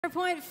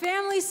Centerpoint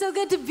family, so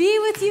good to be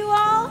with you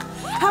all.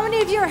 How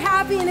many of you are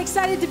happy and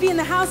excited to be in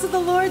the house of the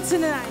Lord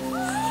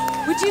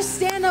tonight? Would you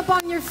stand up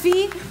on your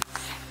feet?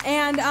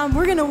 And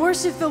we're going to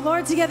worship the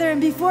Lord together. And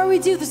before we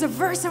do, there's a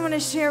verse I want to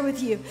share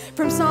with you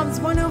from Psalms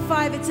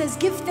 105. It says,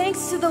 "Give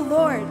thanks to the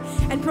Lord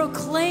and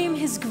proclaim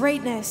his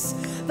greatness.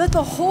 Let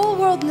the whole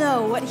world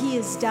know what he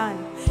has done.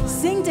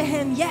 Sing to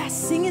him, yes,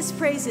 sing his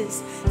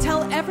praises.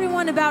 Tell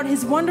everyone about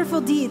his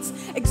wonderful deeds.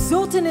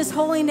 Exult in his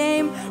holy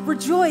name.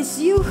 Rejoice,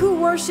 you who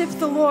worship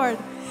the Lord."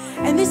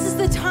 And this is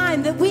the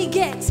time that we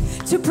get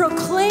to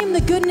proclaim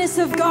the goodness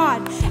of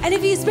God. And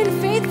if he's been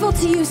faithful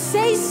to you,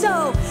 say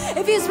so.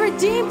 If he's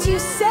redeemed you,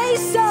 say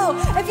so.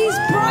 If he's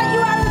brought you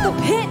out of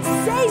the pit,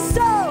 say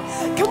so.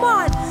 Come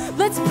on,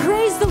 let's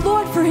praise the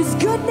Lord for his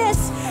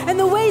goodness and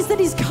the ways that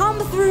he's come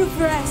through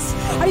for us.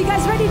 Are you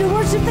guys ready to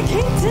worship the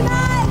King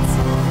tonight?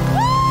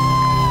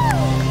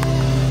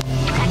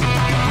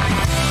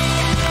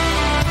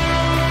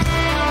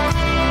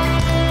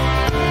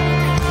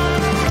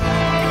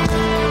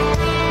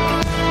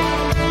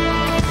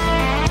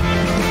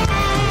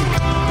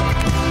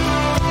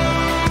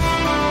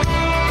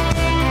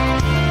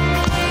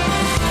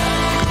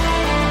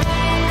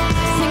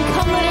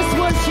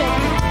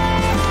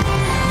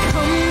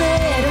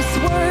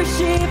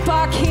 Worship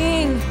our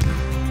King.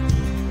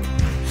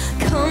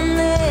 Come,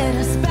 let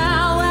us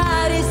bow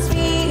at his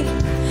feet.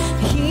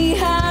 He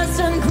has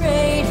done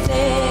great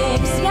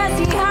things. Yes,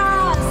 he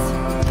has.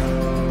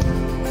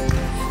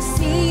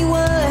 See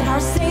what our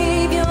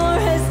Savior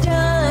has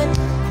done.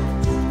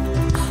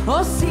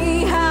 Oh,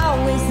 see how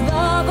his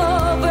love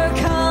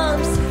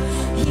overcomes.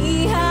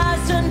 He has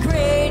done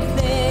great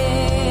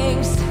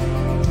things.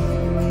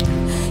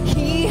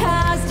 He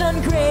has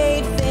done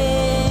great things.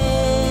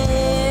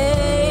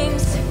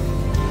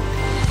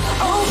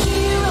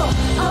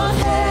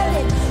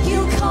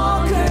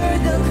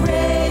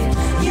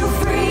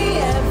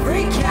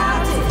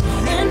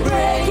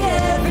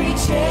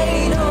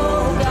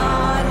 Oh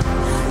God,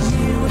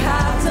 you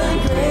have done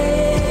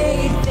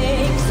great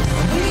things.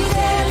 We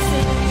dance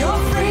in your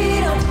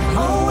freedom,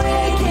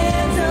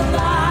 awakened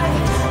alive.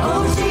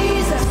 Oh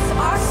Jesus,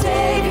 our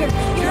Savior,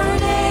 your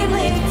name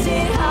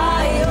lifted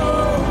high.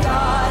 Oh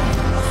God,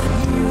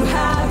 you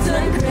have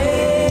done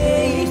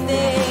great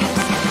things.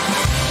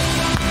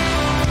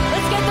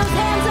 Let's get those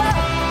hands up.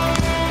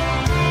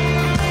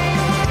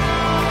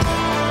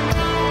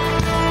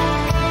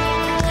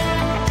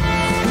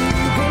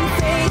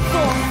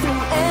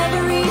 Through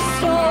every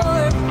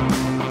storm,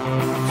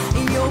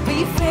 you'll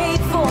be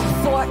faithful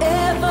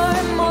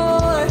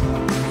forevermore.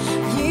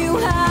 You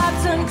have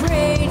done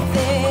great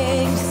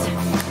things,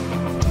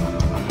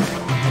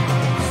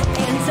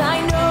 and I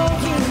know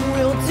you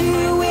will do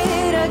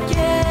it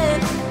again.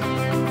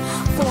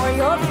 For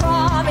your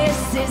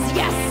promises,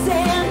 yes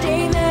and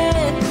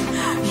amen.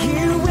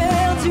 You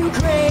will do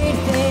great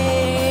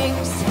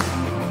things.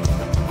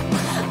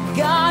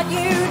 God,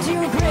 you do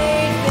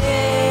great things.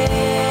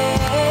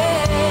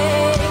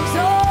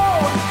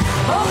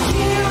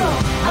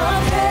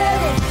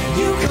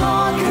 You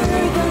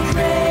conquer the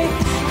grave,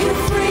 you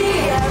free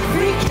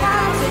every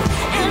captive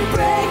and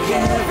break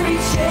every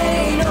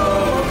chain.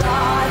 Oh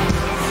God,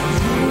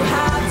 you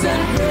have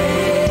done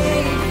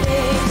great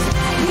things.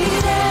 We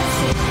dance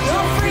in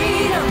your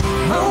freedom,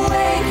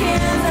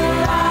 awakened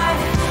alive.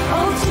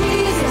 Oh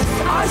Jesus,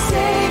 our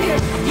Savior,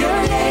 your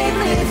name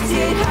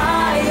lifted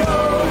high.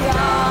 Oh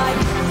God,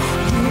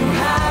 you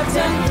have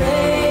done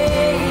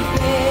great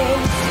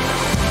things.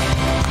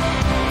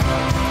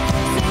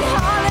 Sing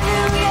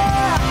hallelujah.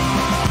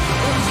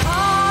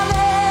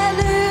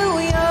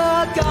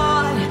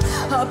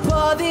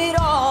 Above it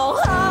all,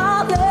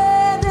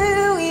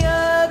 hallelujah,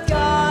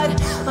 God,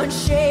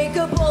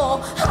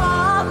 unshakable,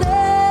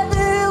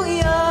 hallelujah,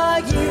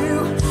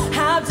 you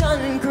have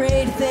done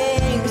great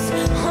things.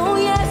 Oh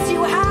yes,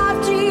 you have,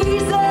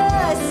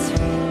 Jesus,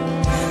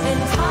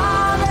 and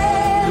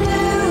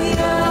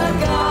hallelujah,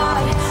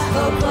 God,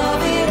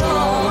 above it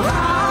all,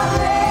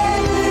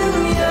 hallelujah,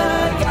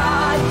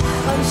 God,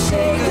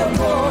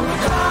 unshakable,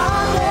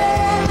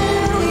 hallelujah,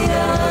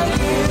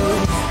 you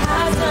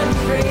have done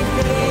great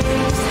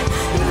things.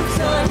 You've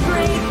done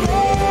great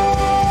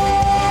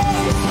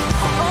things.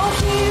 Oh,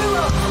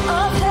 hero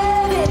of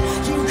heaven,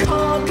 you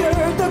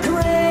conquered the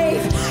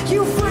grave. You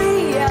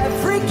free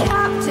every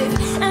captive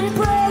and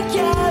break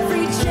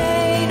every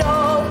chain.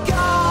 Oh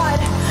God,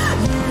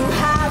 you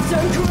have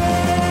done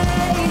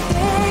great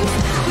things.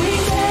 We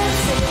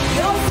dance in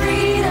your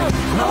freedom,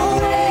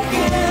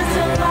 awakened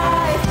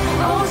alive.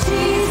 Oh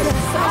Jesus,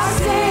 our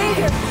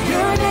Savior,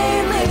 your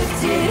name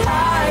lifted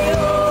high.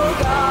 Oh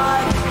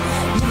God,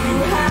 you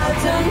have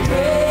done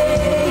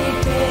great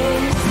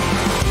things.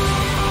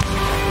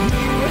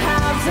 You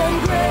have done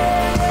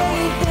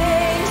great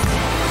things.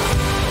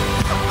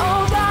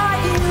 Oh God,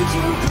 you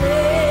do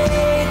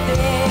great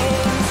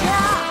things.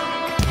 Yeah.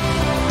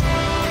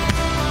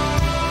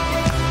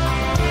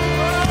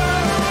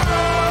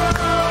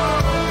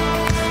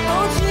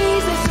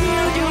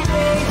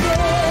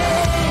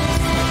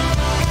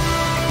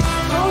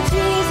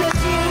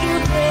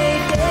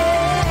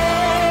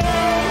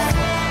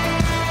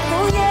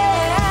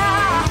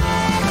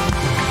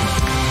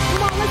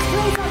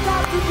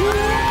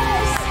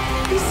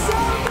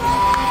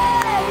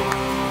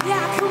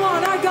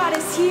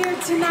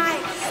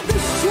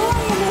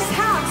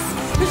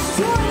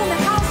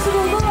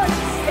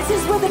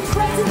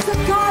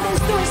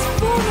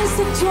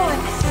 of joy.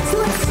 So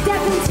let's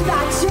step into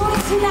that joy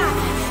tonight.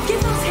 Get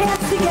those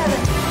hands together.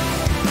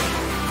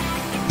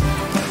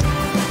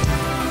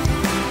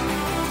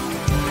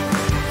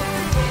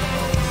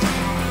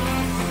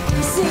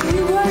 We sing,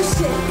 we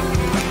worship.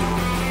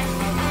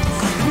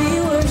 We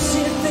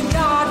worship the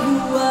God who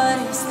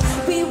was.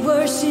 We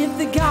worship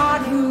the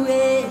God who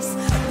is.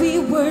 We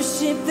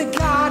worship the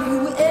God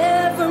who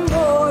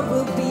evermore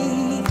will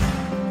be.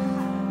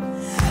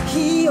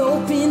 He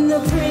opened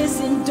the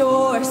prison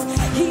doors.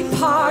 He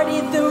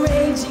parted the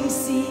raging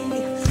sea.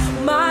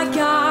 My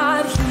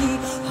God, He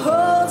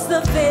holds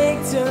the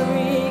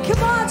victory.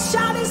 Come on,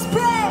 shout His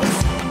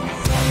praise.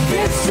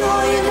 There's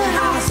joy in the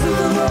house of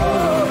the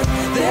Lord.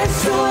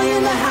 There's joy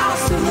in the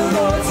house of the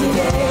Lord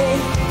today.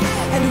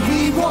 And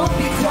we won't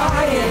be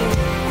quiet.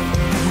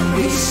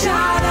 We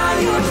shout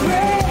out your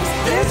praise.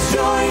 There's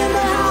joy in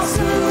the house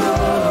of the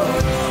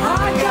Lord.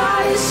 Our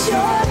God is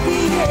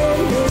surely in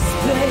this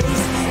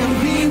place. And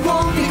we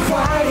won't be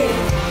quiet.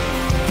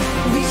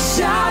 We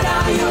shout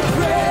out your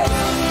praise.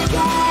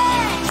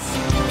 Yes!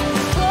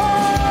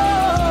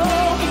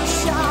 Oh, we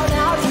shout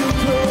out your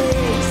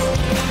praise.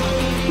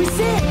 We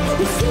sing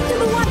to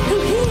the one who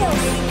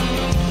heals.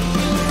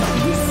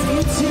 We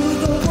sing to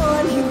the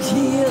one who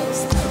heals.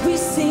 We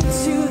sing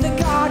to the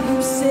God who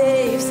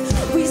saves.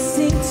 We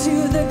sing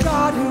to the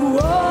God who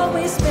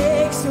always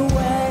makes a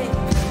way.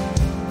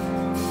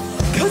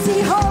 'Cause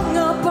He hung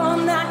up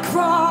on that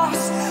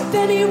cross,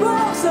 then He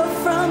rose up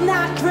from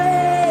that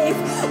grave.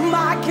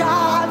 My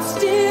God,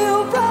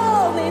 still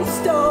rolling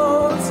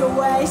stones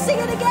away. Sing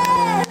it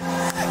again.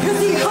 'Cause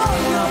He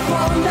hung up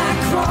on that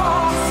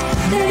cross,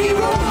 then He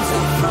rose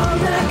up from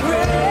that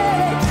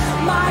grave.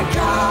 My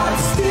God,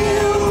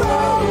 still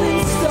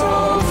rolling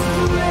stones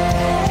away.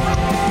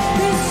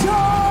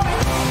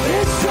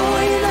 There's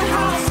joy in the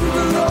house of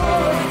the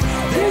Lord.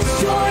 There's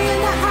joy in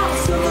the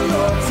house of the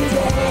Lord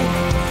today.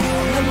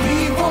 And we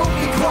won't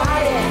be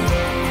quiet.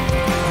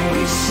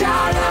 We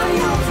shout out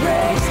your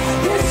praise.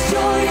 There's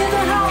joy in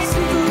the house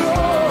of the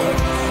Lord.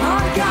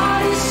 Our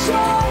God is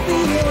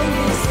surely in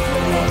this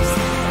place.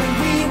 And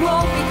we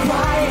won't be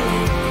quiet.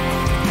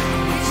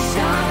 We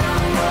shout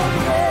out your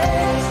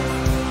praise.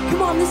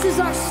 Come on, this is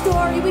our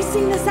story. We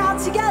sing this out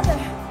together.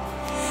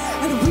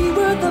 And we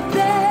were the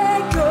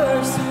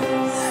beggars,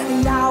 and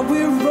now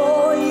we're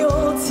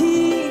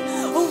royalty.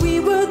 We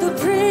were the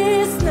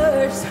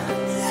prisoners,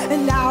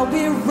 and now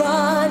we're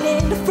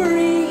running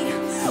free.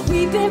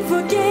 We've been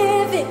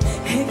forgiven,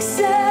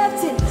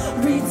 accepted,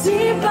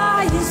 redeemed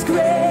by His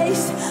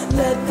grace.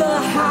 Let the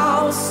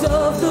house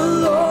of the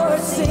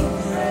Lord sing.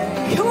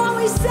 Come on,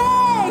 we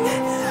sing.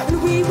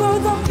 And we were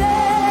the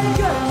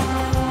beggars,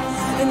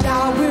 and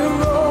now we're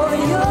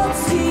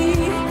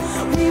royalty.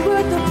 We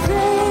were the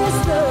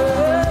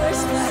prisoners,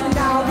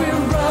 now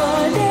we're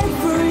running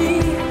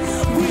free.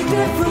 We've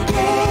been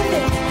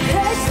forgiven,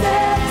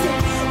 accepted,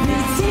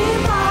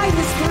 redeemed by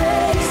His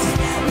grace.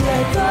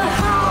 Let the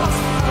house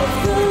of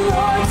the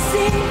Lord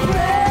sing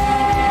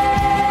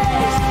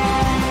praise.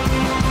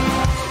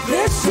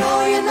 There's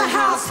joy in the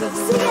house of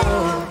the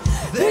Lord.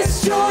 There's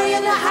joy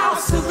in the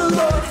house of the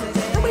Lord.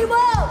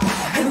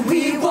 And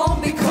we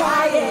won't be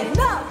quiet.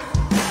 No.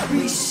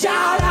 We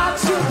shout out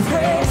your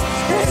praise.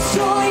 There's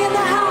joy in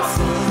the house.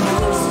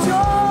 There's joy.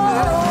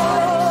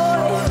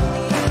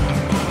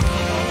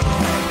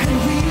 And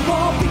we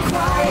won't be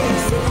quiet.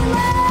 Sing it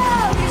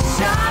loud. We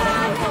shout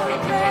out your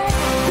praise.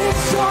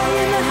 There's joy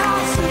in the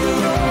house of the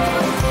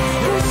Lord.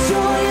 There's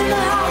joy in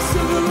the house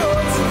of the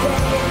Lord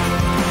today.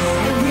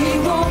 And we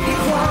won't be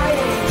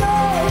quiet. No.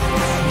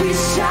 We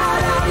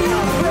shout out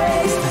your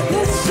praise.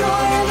 There's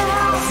joy in the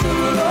house of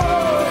the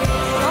Lord.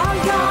 Our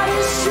God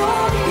is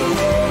surely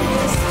in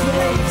this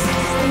place.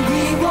 And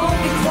we won't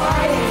be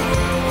quiet.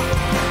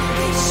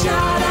 We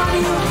shout out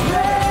your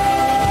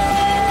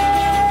praise.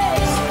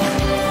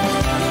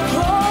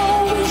 Oh,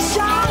 we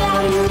shout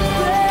out your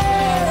praise.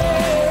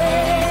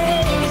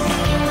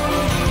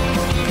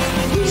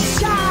 We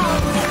shout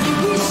out.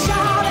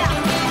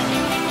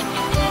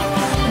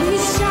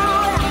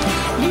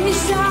 We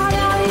shout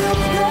out your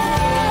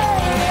praise.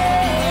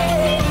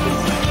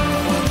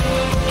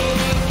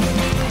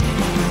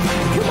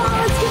 Come on,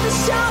 let's give a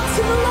shout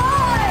to the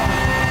Lord.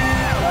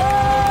 Oh,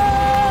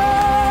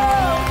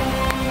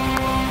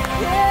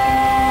 yeah.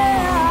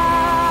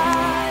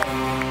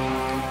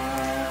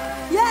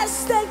 Yes,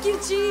 thank you,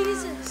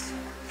 Jesus.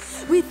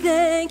 We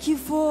thank you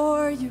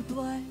for your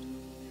blood.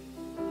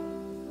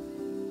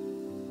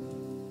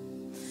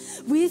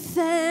 We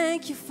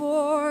thank you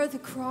for the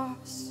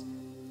cross.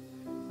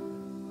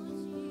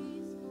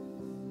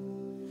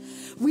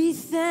 We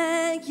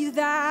thank you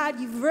that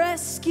you've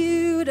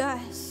rescued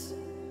us.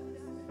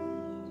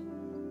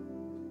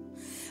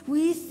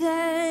 We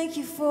thank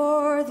you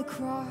for the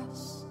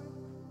cross.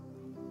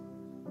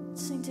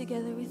 Let's sing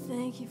together. We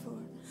thank you for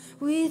it.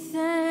 We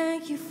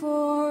thank you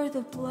for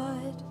the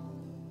blood.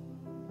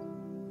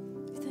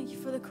 We thank you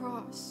for the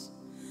cross.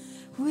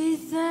 We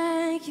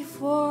thank you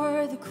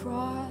for the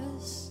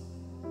cross.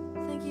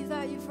 Thank you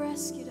that you've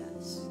rescued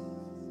us.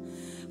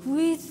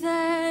 We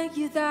thank you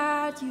you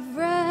that you've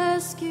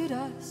rescued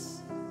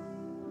us.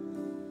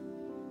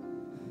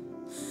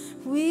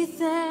 We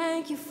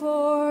thank you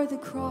for the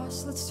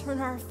cross. Let's turn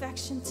our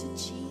affection to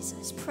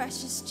Jesus,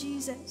 precious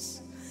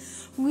Jesus.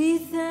 We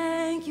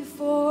thank you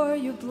for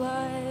your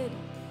blood.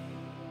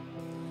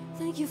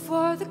 Thank you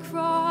for the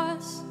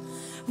cross.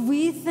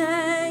 We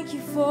thank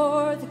you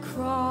for the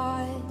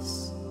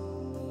cross.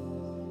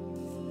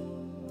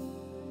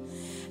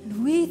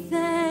 And we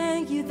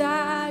thank you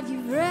that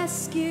you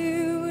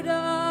rescued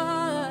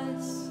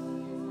us.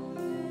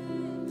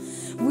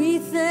 We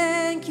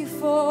thank you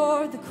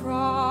for the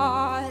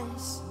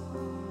cross.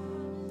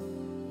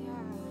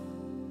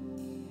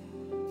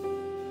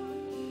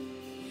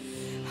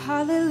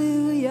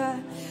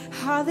 Hallelujah,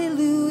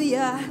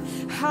 hallelujah,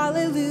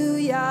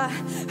 hallelujah,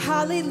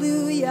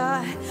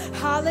 hallelujah,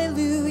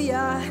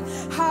 hallelujah,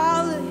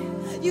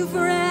 hallelujah. You've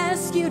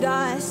rescued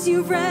us,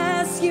 you've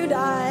rescued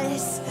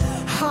us.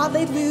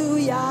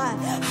 Hallelujah,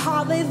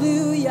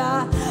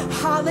 hallelujah,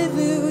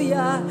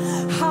 hallelujah,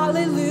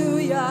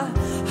 hallelujah,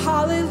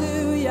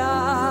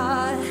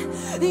 hallelujah.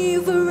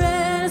 You've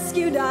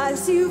rescued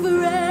us, you've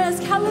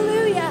rescued,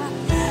 hallelujah,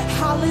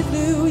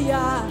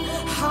 hallelujah,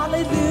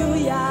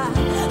 hallelujah,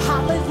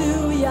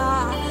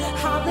 hallelujah,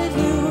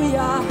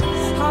 hallelujah,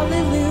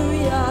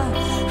 hallelujah,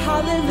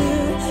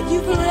 hallelujah.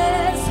 You've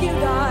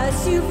rescued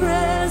us, you've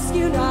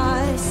rescued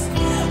us.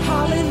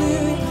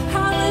 Hallelujah,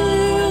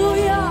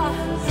 hallelujah.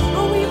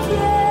 Oh, we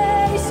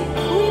praise you,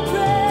 we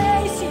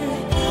praise you.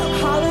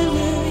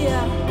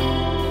 Hallelujah.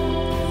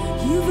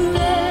 You've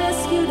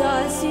rescued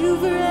us,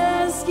 you've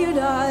rescued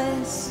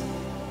us.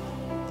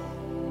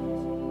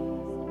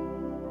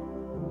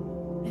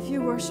 If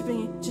you're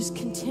worshiping, just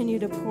continue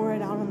to pour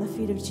it out on the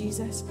feet of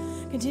Jesus.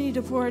 Continue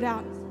to pour it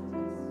out.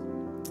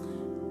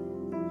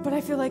 But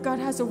I feel like God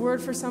has a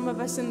word for some of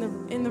us in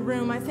the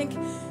room. I think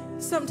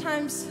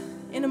sometimes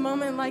in a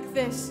moment like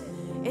this,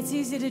 it's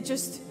easy to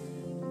just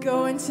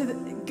go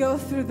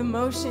through the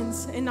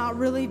motions and not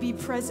really be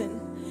present.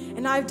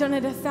 And I've done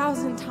it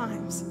 1,000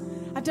 times.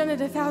 I've done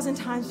it 1,000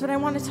 times, but I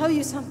want to tell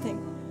you something.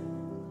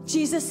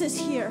 Jesus is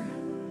here.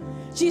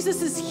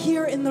 Jesus is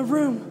here in the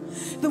room.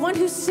 The one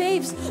who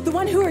saves, the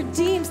one who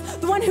redeems,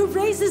 the one who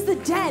raises the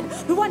dead,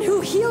 the one who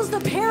heals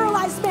the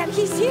paralyzed man.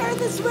 He's here in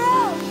this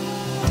room.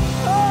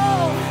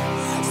 Oh,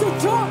 so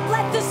don't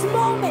let this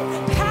moment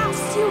pass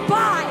you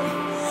by.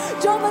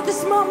 Don't let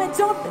this moment,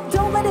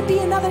 don't let it be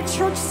another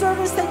church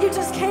service that you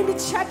just came to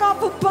check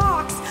off a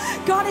box.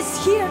 God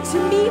is here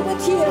to meet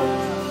with you.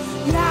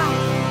 Yeah.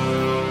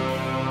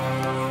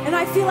 And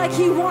I feel like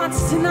he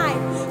wants tonight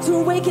to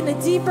awaken a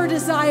deeper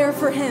desire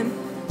for him.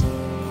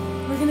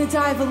 We're going to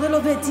dive a little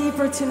bit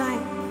deeper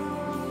tonight.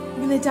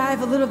 We're going to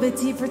dive a little bit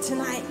deeper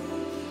tonight.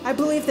 I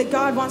believe that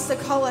God wants to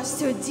call us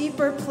to a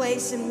deeper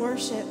place in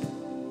worship.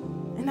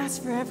 And that's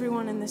for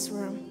everyone in this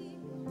room.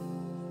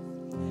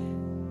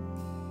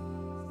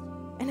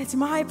 And it's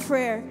my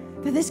prayer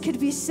that this could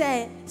be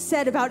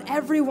said about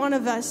every one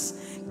of us.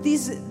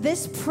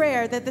 This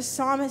prayer that the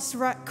psalmist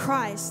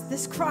cries,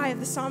 this cry of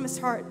the psalmist's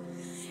heart.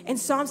 In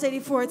Psalms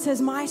 84, it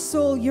says, my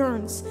soul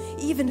yearns,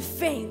 even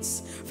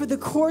faints, for the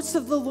courts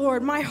of the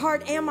Lord. My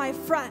heart and my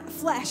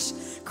flesh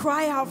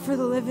cry out for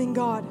the living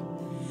God.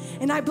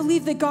 And I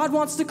believe that God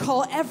wants to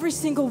call every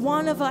single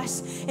one of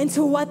us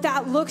into what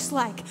that looks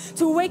like,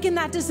 to awaken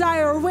that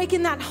desire,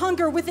 awaken that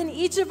hunger within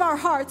each of our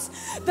hearts,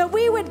 that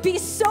we would be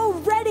so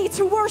ready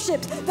to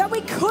worship that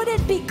we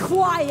couldn't be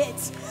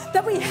quiet,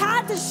 that we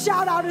had to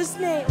shout out his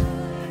name.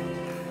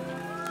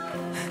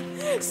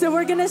 So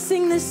we're gonna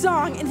sing this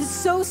song, and it's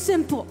so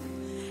simple.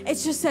 It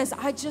just says,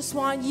 I just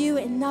want you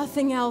and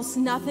nothing else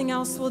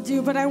will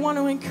do. But I want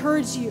to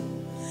encourage you,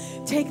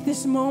 take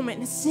this moment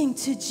and sing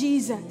to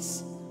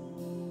Jesus.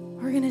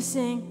 We're gonna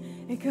sing,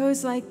 it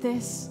goes like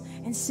this,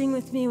 and sing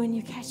with me when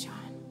you catch on.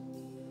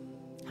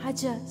 I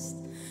just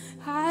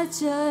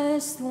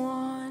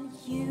want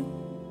you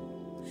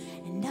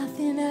and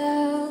nothing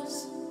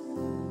else,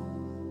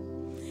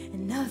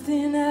 and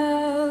nothing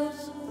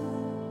else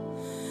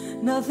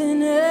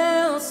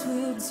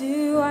will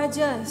do. I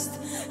just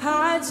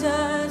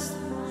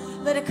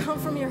let it come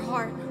from your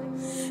heart,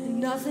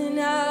 and nothing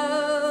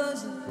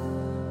else,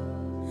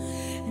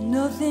 and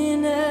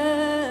nothing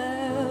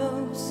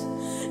else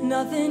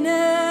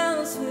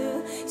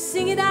will.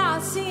 Sing it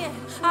out, sing it.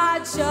 I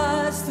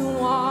just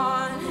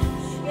want,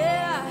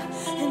 yeah,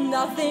 and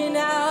nothing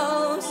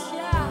else,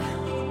 yeah,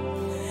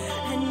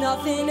 and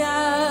nothing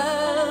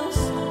else.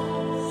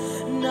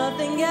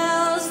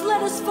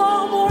 Let us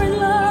fall more in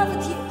love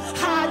with you.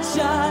 I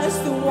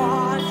just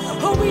want,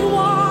 oh, we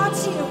want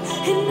you,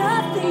 and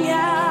nothing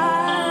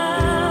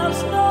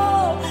else,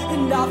 no,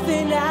 and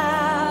nothing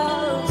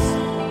else,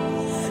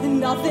 and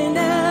nothing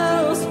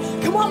else.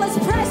 Come on, let's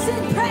press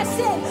in.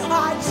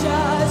 I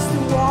just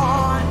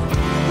want,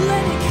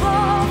 let it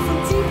come from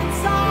deep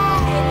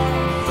inside,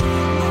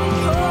 let it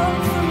come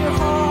from your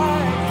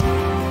heart,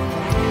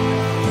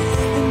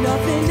 and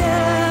nothing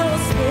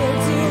else will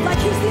do. Like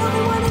he's the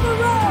only one in the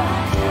room.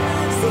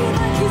 Sing it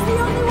like he's the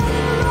only one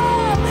in the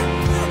room.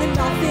 And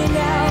nothing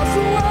else,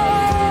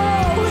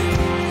 whoa,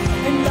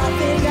 and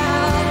nothing else.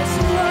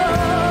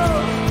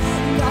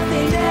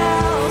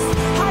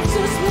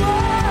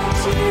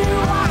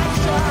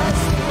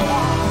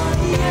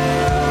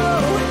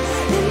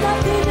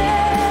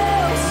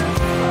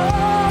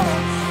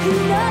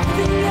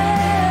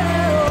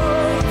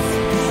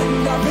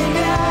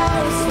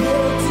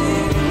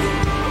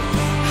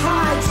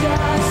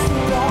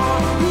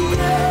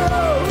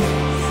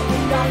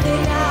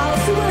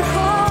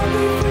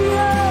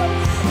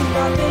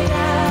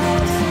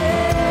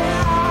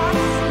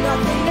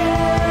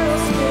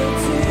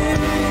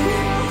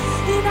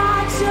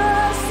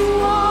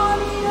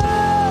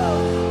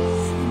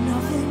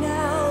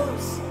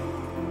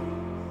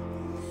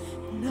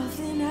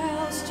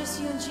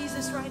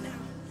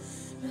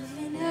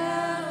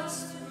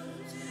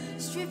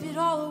 strip it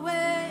all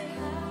away,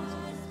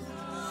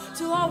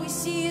 till all we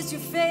see is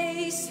your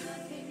face.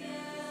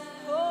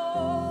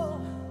 Oh,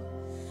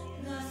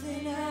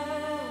 nothing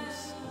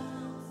else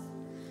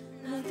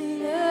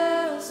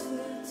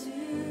will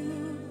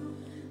do.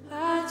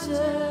 I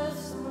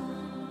just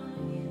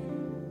want you.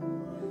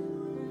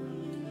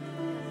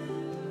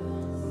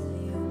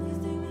 The only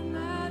thing that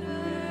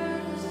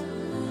matters.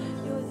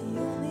 You're the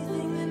only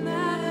thing that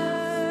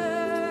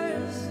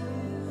matters.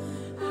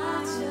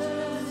 I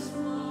just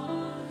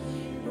want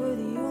you. You're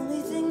the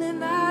only thing that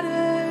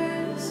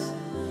matters.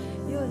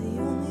 You're the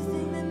only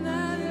thing that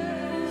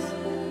matters.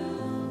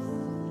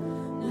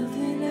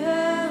 Nothing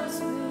else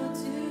will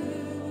do.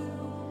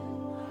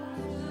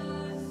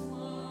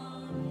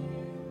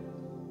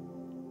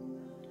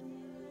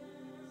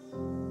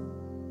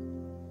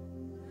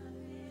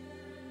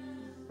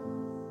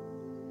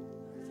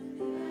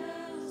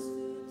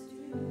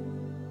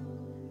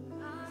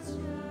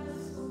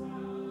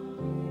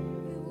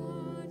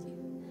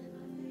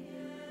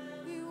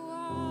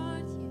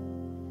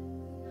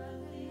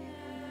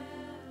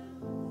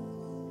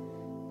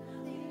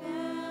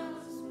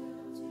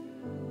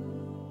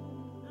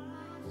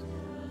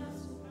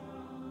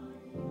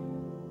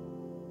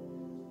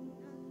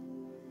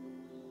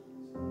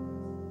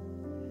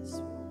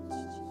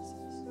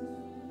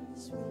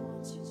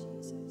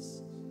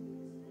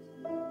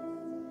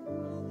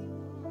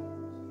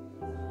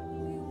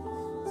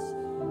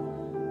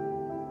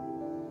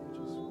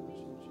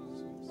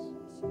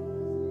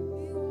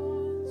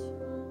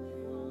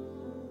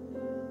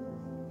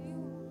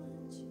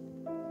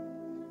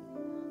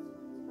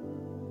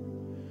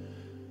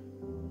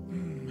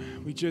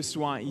 We just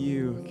want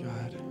you,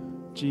 God.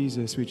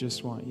 Jesus, we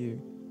just want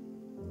you.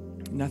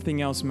 Nothing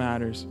else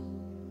matters.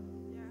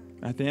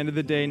 At the end of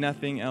the day,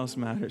 nothing else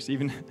matters.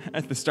 Even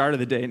at the start of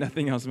the day,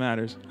 nothing else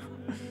matters.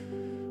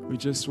 We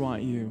just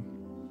want you.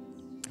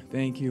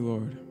 Thank you,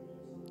 Lord.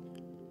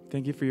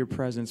 Thank you for your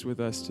presence with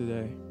us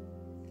today.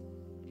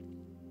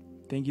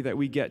 Thank you that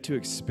we get to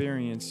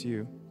experience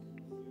you.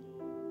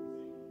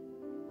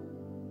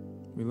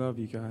 We love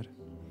you, God.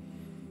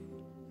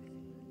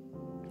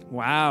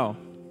 Wow.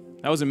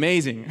 That was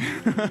amazing.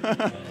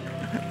 That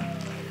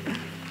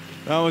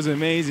was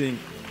amazing.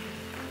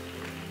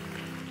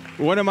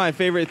 One of my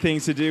favorite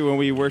things to do when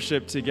we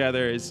worship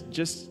together is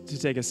just to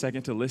take a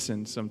second to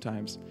listen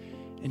sometimes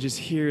and just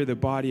hear the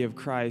body of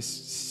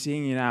Christ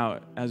singing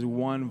out as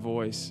one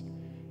voice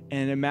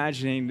and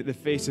imagining the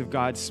face of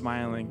God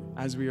smiling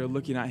as we are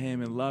looking at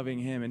him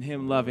and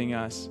him loving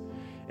us.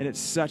 And it's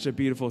such a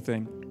beautiful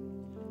thing.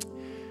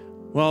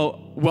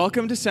 Well,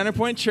 welcome to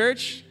Centerpoint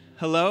Church.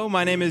 Hello,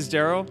 my name is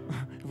Daryl.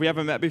 If we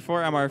haven't met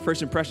before, I'm our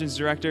First Impressions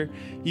Director.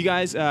 You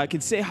guys can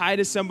say hi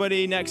to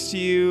somebody next to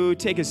you,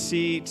 take a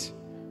seat,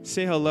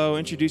 say hello,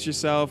 introduce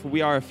yourself.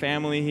 We are a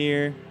family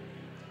here.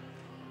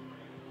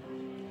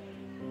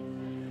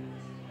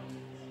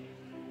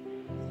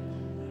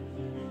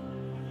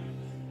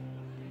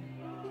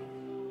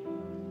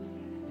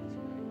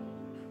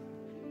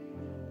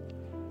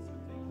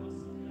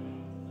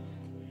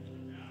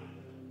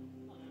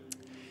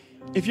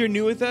 If you're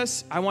new with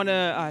us, I want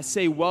to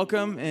say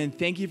welcome and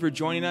thank you for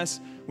joining us.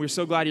 We're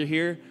so glad you're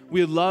here.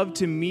 We'd love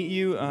to meet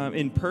you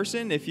in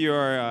person if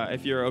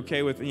you're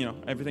okay with,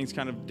 everything's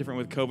kind of different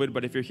with COVID,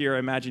 but if you're here, I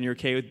imagine you're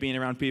okay with being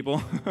around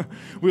people.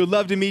 We would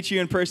love to meet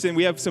you in person.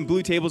 We have some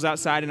blue tables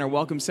outside in our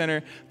welcome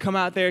center. Come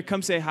out there,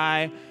 come say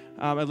hi.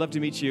 I'd love to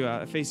meet you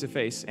face to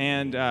face.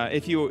 And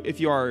if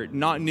you are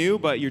not new,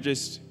 but you're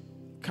just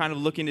kind of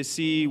looking to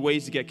see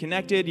ways to get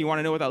connected, you want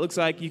to know what that looks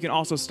like, you can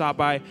also stop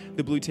by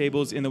the blue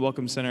tables in the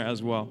Welcome Center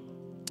as well.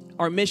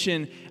 Our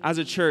mission as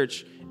a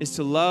church is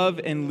to love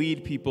and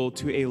lead people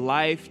to a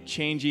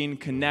life-changing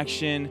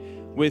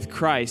connection with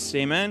Christ.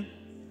 Amen?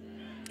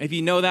 If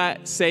you know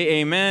that,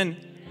 say amen.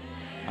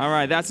 All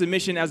right, that's the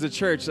mission as a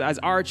church, as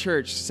our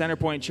church,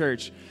 Centerpoint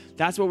Church.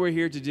 That's what we're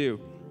here to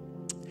do.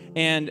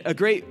 And a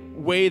great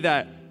way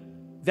that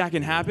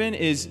can happen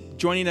is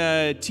joining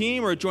a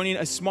team or joining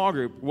a small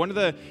group. One of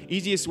the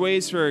easiest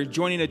ways for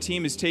joining a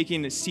team is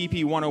taking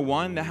CP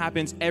 101. That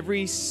happens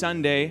every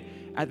Sunday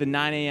at the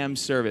 9 a.m.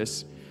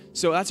 service.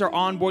 So that's our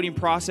onboarding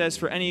process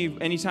for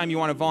anytime you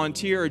want to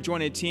volunteer or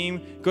join a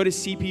team. Go to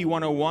CP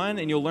 101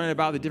 and you'll learn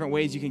about the different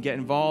ways you can get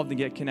involved and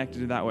get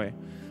connected in that way.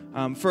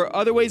 For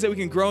other ways that we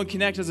can grow and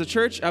connect as a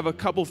church, I have a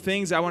couple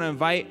things I want to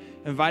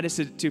invite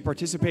us to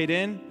participate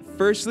in.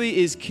 Firstly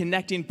is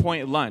Connecting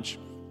Point Lunch.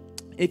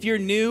 If you're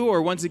new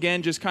or once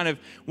again just kind of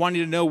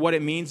wanting to know what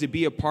it means to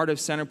be a part of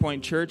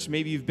Centerpoint Church,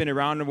 maybe you've been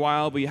around a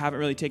while but you haven't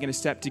really taken a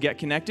step to get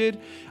connected,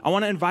 I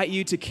want to invite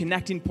you to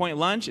Connecting Point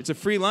Lunch. It's a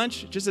free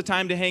lunch, just a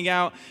time to hang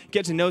out,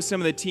 get to know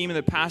some of the team and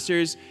the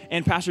pastors,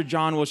 and Pastor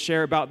John will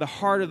share about the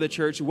heart of the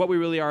church, what we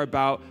really are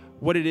about,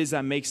 what it is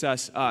that makes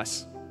us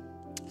us.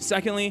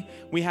 Secondly,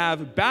 we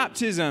have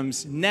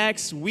baptisms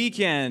next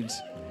weekend.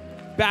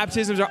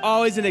 Baptisms are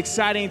always an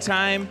exciting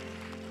time.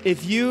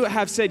 If you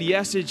have said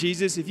yes to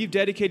Jesus, if you've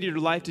dedicated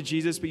your life to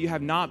Jesus, but you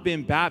have not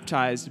been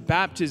baptized,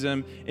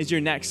 baptism is your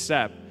next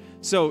step.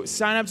 So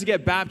sign up to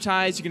get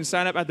baptized. You can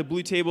sign up at the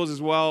blue tables as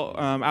well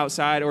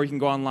outside, or you can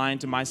go online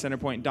to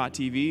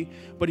mycenterpoint.tv.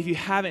 But if you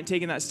haven't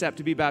taken that step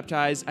to be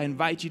baptized, I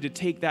invite you to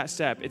take that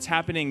step. It's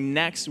happening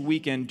next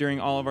weekend during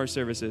all of our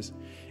services.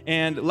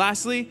 And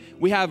lastly,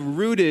 we have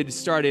Rooted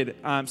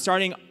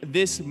starting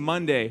this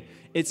Monday.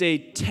 It's a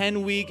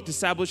 10-week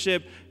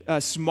discipleship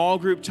small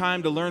group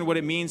time to learn what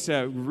it means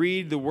to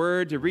read the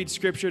Word, to read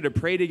Scripture, to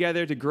pray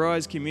together, to grow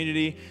as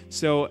community.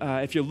 So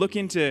if you're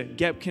looking to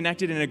get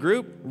connected in a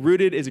group,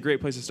 Rooted is a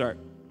great place to start.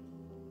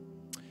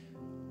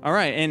 All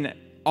right, and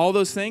all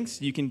those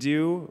things you can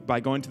do by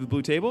going to the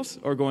blue tables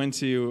or going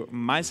to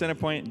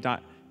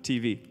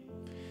mycenterpoint.tv.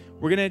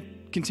 We're going to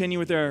continue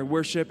with our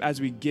worship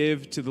as we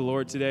give to the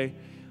Lord today.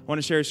 I want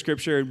to share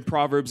Scripture in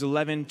Proverbs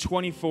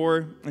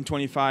 11:24 and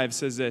 25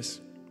 says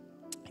this.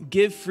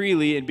 Give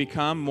freely and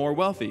become more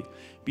wealthy.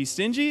 Be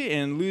stingy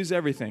and lose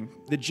everything.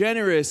 The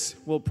generous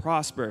will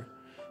prosper.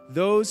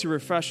 Those who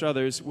refresh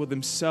others will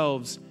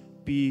themselves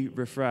be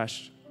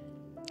refreshed.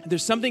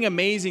 There's something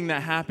amazing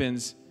that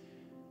happens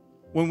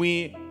when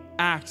we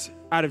act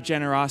out of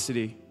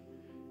generosity.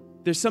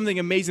 There's something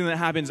amazing that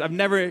happens. I've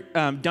never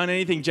done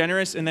anything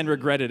generous and then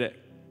regretted it.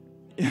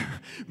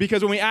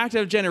 Because when we act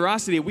out of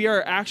generosity, we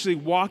are actually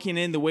walking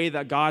in the way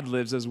that God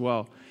lives as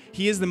well.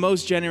 He is the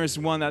most generous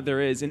one that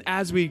there is. And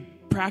as we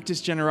practice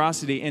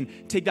generosity and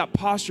take that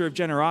posture of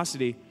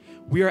generosity,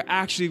 we are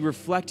actually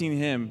reflecting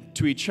Him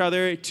to each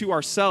other, to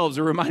ourselves,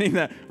 or reminding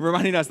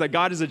us that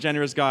God is a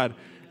generous God.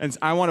 And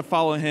I want to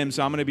follow Him,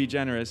 so I'm going to be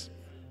generous.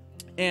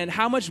 And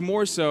how much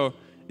more so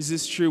is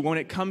this true when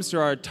it comes to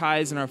our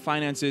tithes and our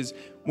finances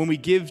when we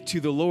give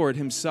to the Lord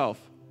Himself?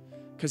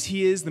 Because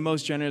He is the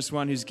most generous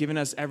one who's given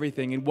us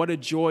everything. And what a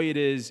joy it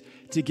is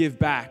to give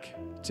back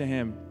to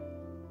Him.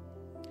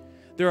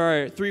 There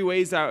are 3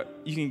 ways that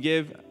you can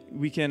give.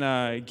 We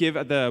can give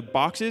at the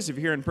boxes. If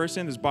you're here in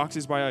person, there's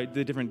boxes by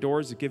the different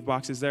doors, the give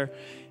boxes there.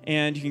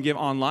 And you can give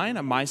online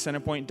at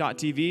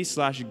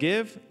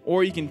mycenterpoint.tv/give,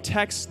 or you can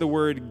text the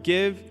word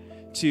give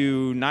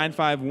to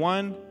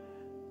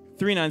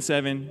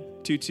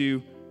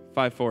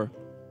 951-397-2254.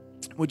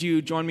 Would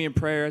you join me in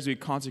prayer as we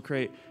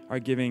consecrate our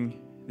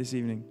giving this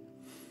evening?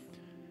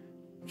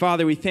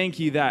 Father, we thank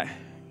you that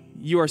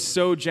you are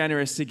so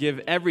generous to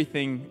give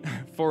everything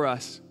for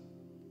us.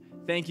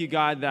 Thank you,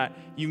 God, that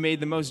you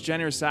made the most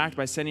generous act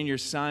by sending your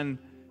Son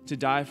to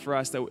die for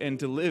us and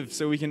to live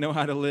so we can know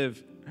how to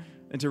live,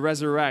 and to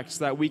resurrect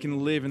so that we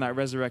can live in that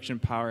resurrection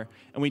power.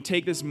 And we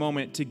take this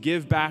moment to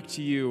give back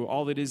to you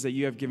all it is that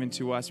you have given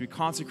to us. We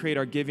consecrate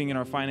our giving and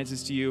our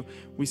finances to you.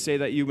 We say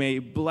that you may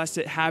bless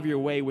it, have your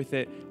way with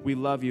it. We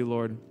love you,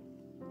 Lord.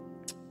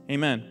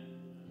 Amen.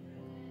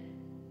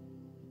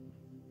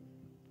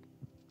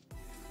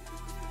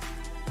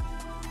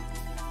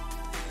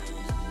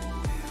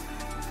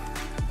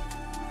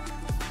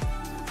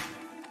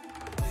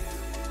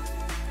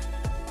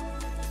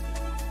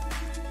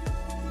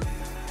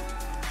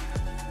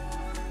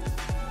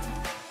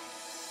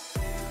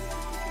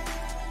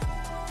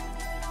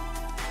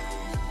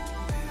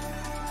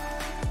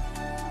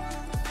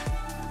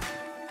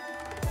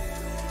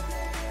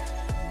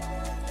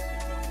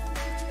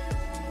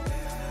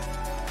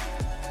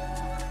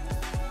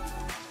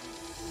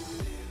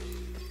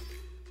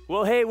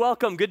 Well, hey,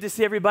 welcome. Good to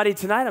see everybody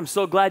tonight. I'm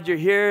so glad you're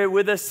here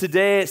with us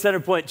today at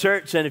Centerpoint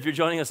Church. And if you're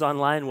joining us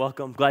online,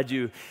 welcome. Glad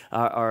you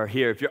are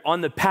here. If you're on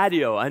the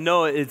patio, I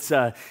know it's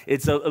a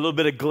little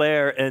bit of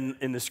glare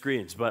in the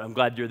screens, but I'm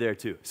glad you're there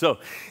too. So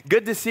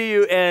good to see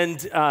you.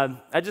 And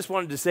I just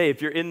wanted to say,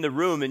 if you're in the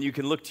room and you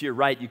can look to your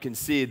right, you can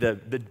see the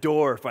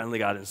door finally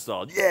got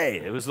installed.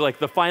 Yay! It was like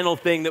the final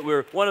thing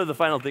one of the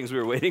final things we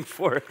were waiting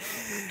for.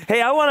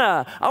 Hey, I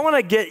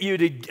wanna get you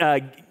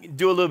to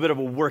do a little bit of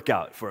a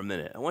workout for a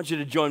minute. I want you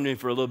to join me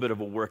for a little bit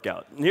of a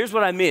workout. And here's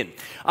what I mean.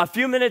 A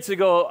few minutes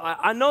ago,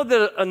 I know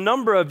that a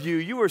number of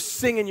you were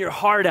singing your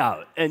heart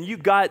out and you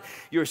got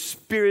your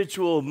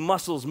spiritual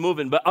muscles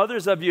moving, but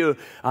others of you,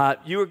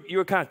 you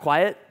were kind of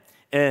quiet.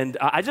 And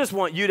I just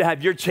want you to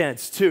have your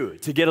chance, too,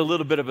 to get a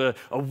little bit of a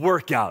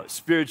workout,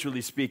 spiritually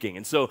speaking.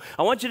 And so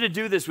I want you to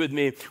do this with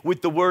me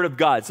with the Word of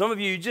God. Some of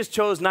you just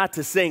chose not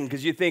to sing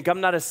because you think,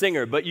 I'm not a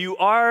singer, but you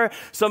are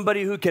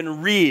somebody who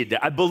can read.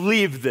 I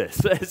believe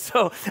this.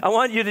 So I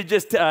want you to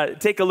just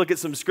take a look at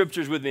some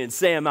scriptures with me and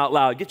say them out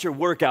loud. Get your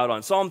workout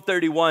on. Psalm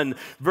 31,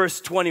 verse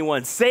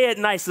 21. Say it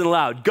nice and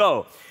loud.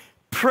 Go.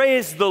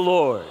 Praise the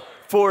Lord.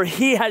 For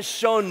he has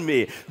shown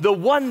me the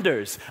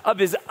wonders of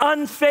his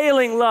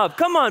unfailing love.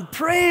 Come on,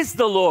 praise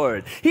the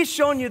Lord. He's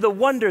shown you the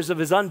wonders of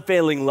his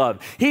unfailing love.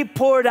 He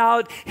poured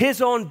out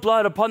his own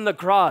blood upon the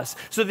cross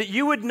so that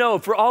you would know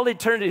for all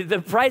eternity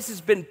the price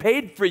has been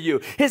paid for you.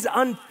 His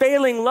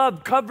unfailing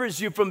love covers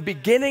you from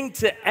beginning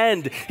to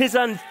end. His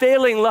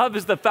unfailing love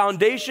is the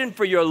foundation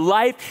for your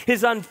life.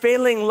 His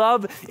unfailing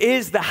love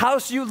is the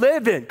house you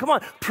live in. Come on,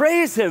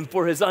 praise him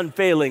for his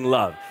unfailing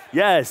love.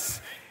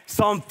 Yes,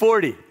 Psalm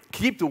 40.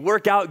 Keep the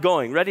workout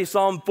going. Ready?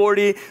 Psalm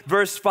 40,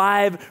 verse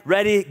 5.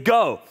 Ready?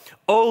 Go.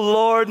 O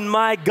Lord,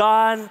 my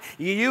God,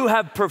 you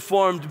have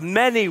performed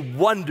many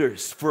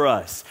wonders for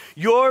us.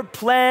 Your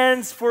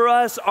plans for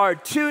us are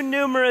too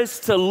numerous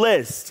to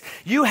list.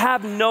 You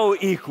have no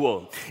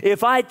equal.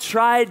 If I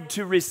tried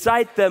to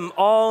recite them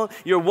all,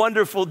 your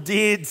wonderful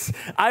deeds,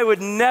 I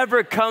would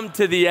never come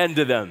to the end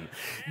of them.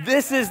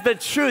 This is the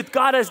truth.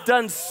 God has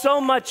done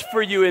so much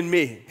for you and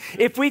me.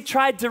 If we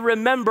tried to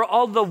remember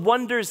all the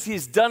wonders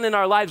he's done in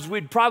our lives,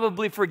 we'd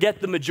probably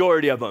forget the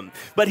majority of them.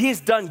 But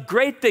he's done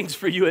great things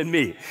for you and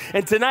me.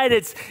 And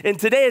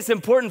today it's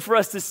important for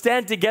us to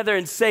stand together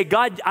and say,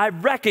 God, I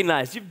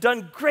recognize you've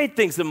done great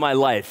things in my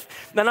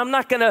life. And I'm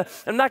not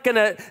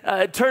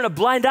gonna turn a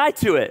blind eye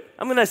to it.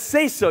 I'm gonna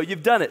say so.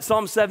 You've done it.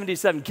 Psalm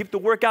 77. Keep the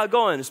workout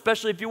going,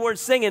 especially if you weren't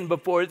singing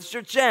before. It's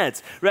your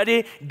chance.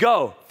 Ready?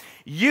 Go.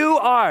 You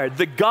are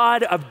the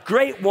God of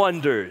great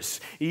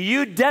wonders.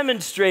 You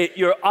demonstrate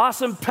your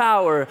awesome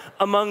power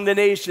among the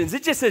nations.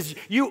 It just says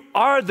you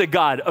are the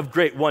God of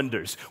great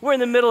wonders. We're in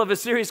the middle of a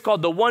series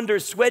called The Wonder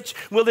Switch.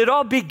 Well, it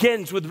all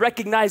begins with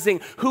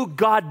recognizing who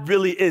God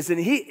really is, and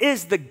he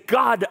is the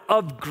God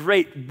of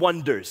great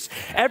wonders.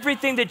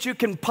 Everything that you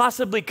can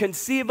possibly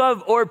conceive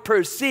of or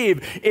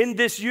perceive in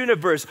this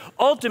universe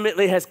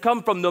ultimately has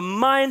come from the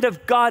mind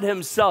of God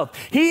himself.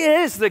 He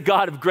is the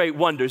God of great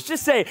wonders.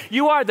 Just say,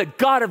 you are the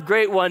God of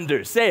great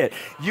wonders. Say it.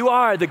 You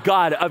are the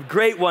God of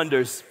great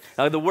wonders.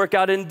 Now, the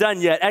workout isn't done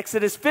yet.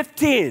 Exodus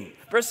 15,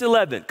 verse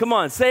 11. Come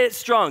on, say it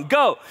strong.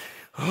 Go.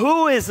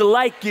 Who is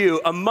like you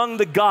among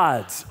the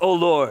gods, O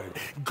Lord?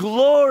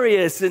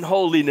 Glorious in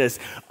holiness,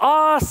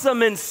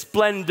 awesome in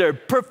splendor,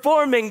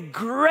 performing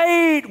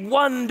great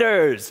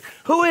wonders.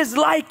 Who is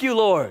like you,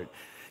 Lord?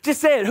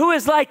 Just say it. Who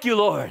is like you,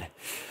 Lord?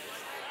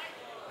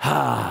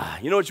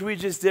 You know what we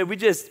just did?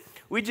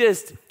 We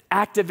just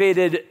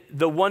activated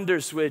the wonder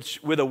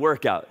switch with a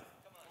workout.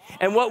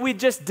 And what we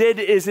just did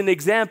is an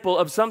example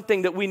of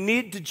something that we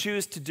need to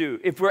choose to do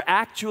if we're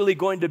actually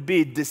going to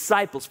be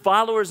disciples,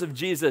 followers of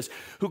Jesus,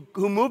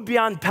 who move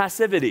beyond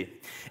passivity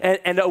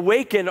and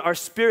awaken our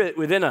spirit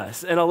within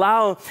us and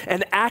allow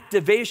an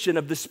activation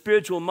of the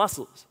spiritual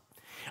muscles.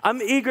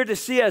 I'm eager to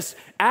see us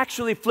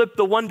actually flip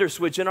the wonder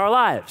switch in our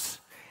lives.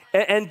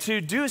 And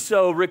to do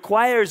so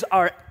requires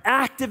our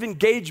active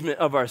engagement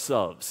of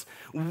ourselves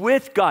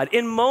with God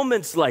in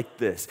moments like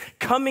this,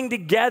 coming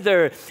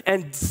together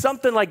and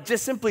something like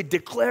just simply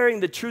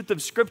declaring the truth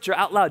of Scripture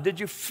out loud. Did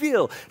you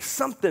feel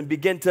something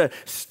begin to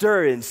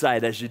stir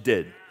inside as you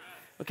did?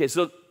 Okay,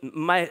 so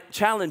my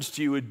challenge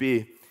to you would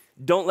be,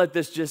 don't let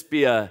this just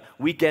be a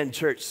weekend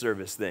church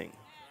service thing.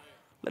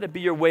 Let it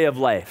be your way of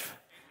life.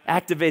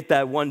 Activate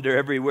that wonder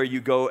everywhere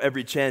you go,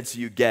 every chance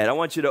you get. I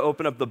want you to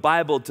open up the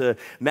Bible to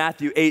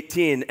Matthew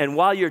 18. And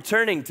while you're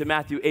turning to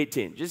Matthew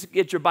 18, just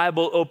get your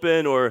Bible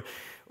open or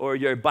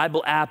your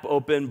Bible app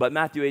open, but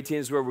Matthew 18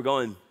 is where we're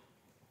going.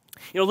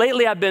 You know,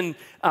 lately I've been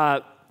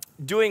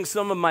doing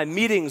some of my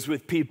meetings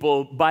with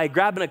people by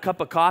grabbing a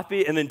cup of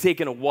coffee and then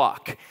taking a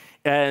walk.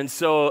 And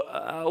so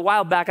a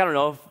while back, I don't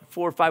know,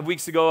 4 or 5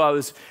 weeks ago, I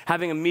was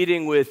having a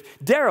meeting with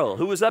Daryl,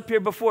 who was up here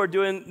before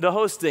doing the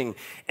hosting.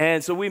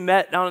 And so we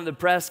met down in the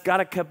press,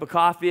 got a cup of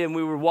coffee, and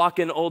we were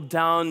walking Old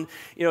Town,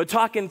 you know,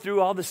 talking through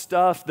all the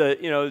stuff, the,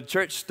 you know,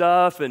 church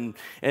stuff and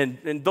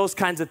those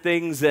kinds of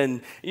things.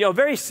 And, you know,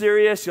 very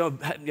serious, you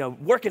know,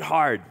 working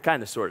hard,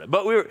 kind of, sort of.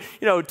 But we were,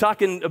 you know,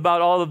 talking about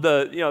all of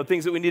the, you know,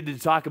 things that we needed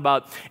to talk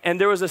about. And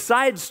there was a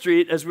side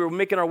street as we were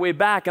making our way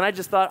back, and I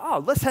just thought,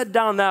 oh, let's head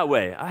down that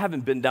way. I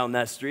haven't been down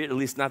that street, at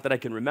least not that I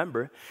can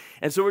remember.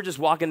 And so we're just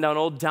walking down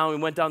Old Town.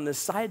 We went down this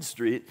side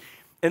street.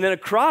 And then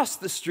across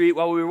the street,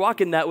 while we were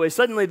walking that way,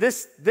 suddenly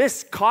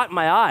this caught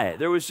my eye.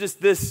 There was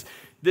just this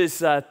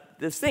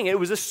thing. It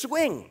was a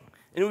swing.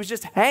 And it was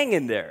just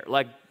hanging there,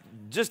 like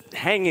just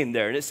hanging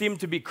there. And it seemed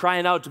to be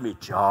crying out to me,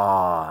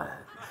 John,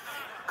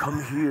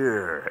 come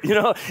here. You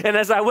know, and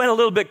as I went a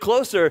little bit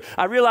closer,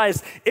 I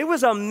realized it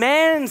was a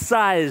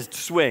man-sized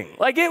swing.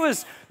 Like it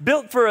was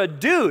built for a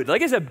dude.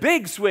 Like it's a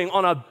big swing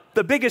on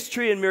the biggest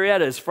tree in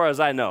Marietta, as far as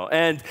I know.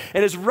 And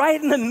it's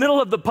right in the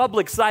middle of the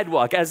public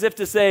sidewalk, as if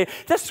to say,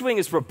 this swing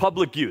is for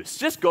public use.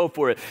 Just go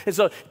for it. And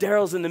so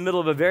Daryl's in the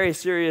middle of a very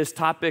serious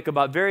topic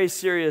about very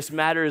serious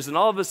matters, and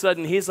all of a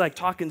sudden, he's like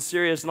talking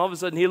serious, and all of a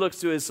sudden, he looks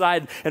to his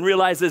side and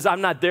realizes I'm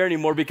not there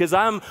anymore because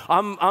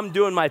I'm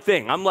doing my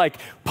thing. I'm like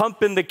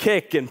pumping the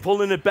kick and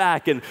pulling it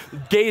back and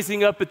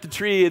gazing up at the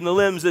tree and the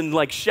limbs and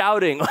like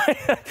shouting.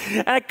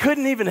 And I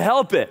couldn't even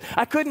help it.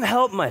 I couldn't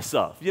help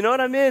myself. You know what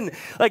I mean?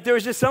 Like there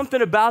was just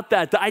something about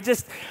that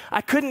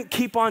I couldn't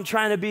keep on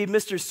trying to be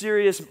Mr.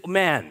 Serious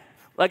Man.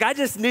 Like I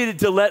just needed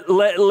to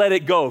let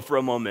it go for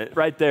a moment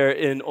right there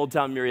in Old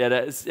Town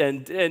Marietta.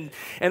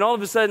 And all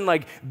of a sudden,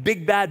 like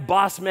big bad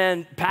boss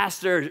man,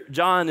 Pastor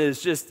John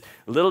is just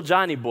little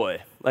Johnny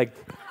boy, like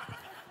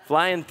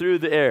flying through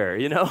the air,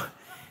 you know?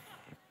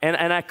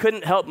 And I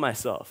couldn't help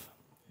myself.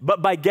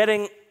 But by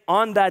getting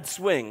on that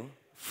swing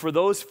for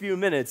those few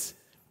minutes,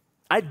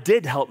 I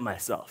did help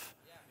myself.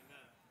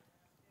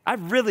 I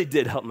really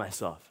did help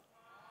myself.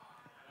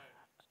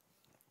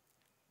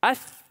 I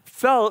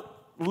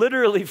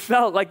literally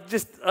felt like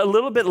just a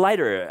little bit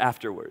lighter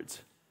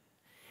afterwards.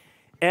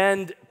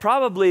 And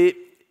probably,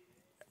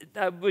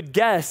 I would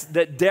guess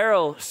that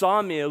Daryl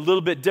saw me a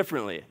little bit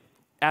differently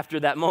after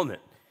that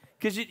moment.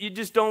 Because you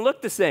just don't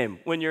look the same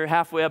when you're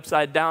halfway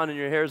upside down and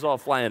your hair's all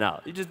flying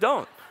out. You just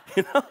don't,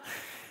 you know?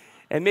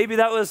 And maybe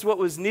that was what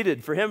was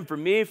needed for him, for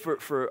me,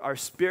 for our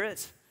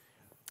spirits.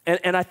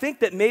 And I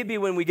think that maybe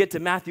when we get to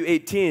Matthew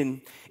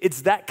 18,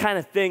 it's that kind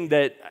of thing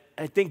that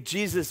I think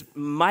Jesus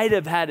might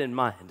have had in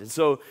mind. And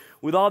so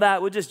with all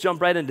that, we'll just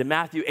jump right into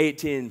Matthew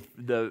 18,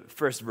 the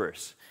first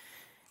verse.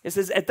 It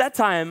says, at that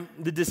time,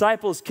 the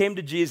disciples came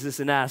to Jesus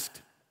and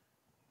asked,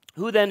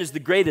 who then is the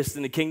greatest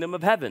in the kingdom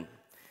of heaven?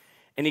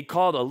 And he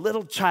called a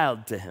little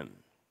child to him.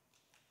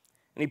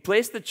 And he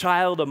placed the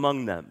child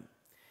among them.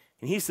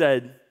 And he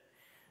said,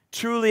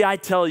 truly I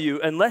tell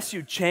you, unless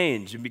you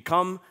change and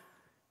become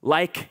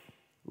like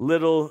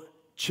little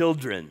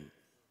children,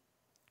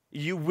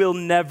 you will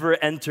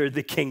never enter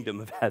the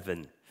kingdom of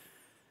heaven.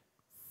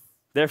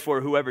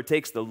 Therefore, whoever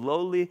takes the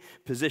lowly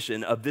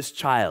position of this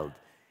child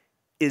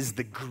is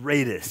the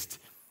greatest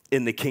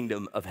in the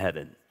kingdom of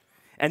heaven.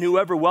 And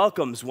whoever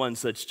welcomes one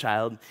such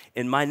child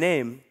in my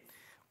name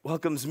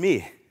welcomes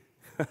me.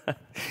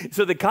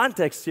 So the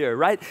context here,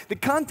 right? The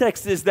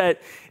context is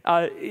that,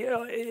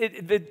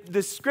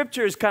 the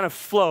scriptures kind of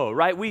flow,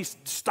 right? We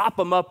stop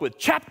them up with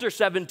chapter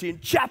 17,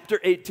 chapter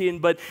 18,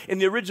 but in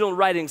the original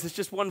writings, it's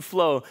just one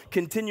flow,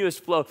 continuous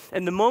flow.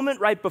 And the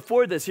moment right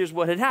before this, here's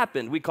what had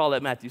happened. We call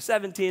it Matthew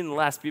 17, the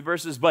last few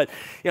verses, but,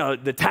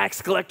 the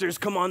tax collectors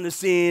come on the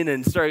scene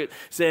and start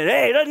saying,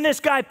 hey, doesn't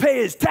this guy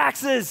pay his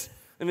taxes?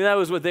 I mean, that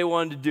was what they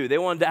wanted to do. They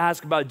wanted to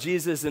ask about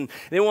Jesus, and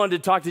they wanted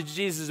to talk to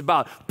Jesus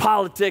about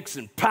politics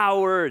and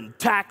power and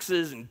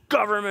taxes and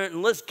government,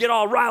 and let's get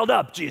all riled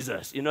up,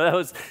 Jesus. That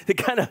was the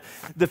kind of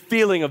the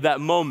feeling of that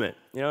moment.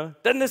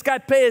 Doesn't this guy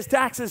pay his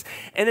taxes?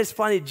 And it's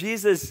funny,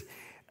 Jesus,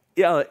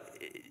 who,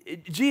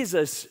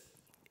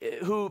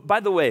 by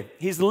the way,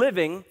 he's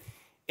living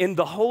in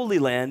the Holy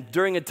Land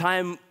during a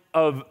time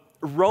of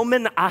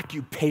Roman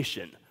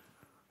occupation.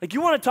 Like,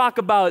 you want to talk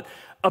about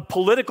a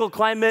political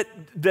climate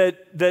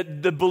that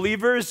the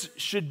believers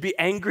should be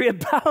angry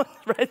about,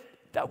 right?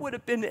 That would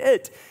have been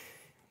it.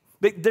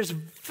 But there's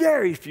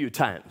very few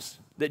times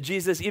that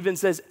Jesus even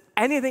says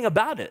anything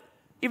about it,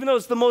 even though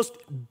it's the most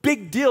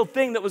big deal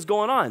thing that was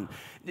going on.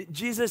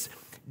 Jesus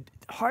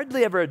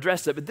hardly ever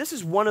addressed it, but this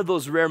is one of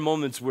those rare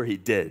moments where he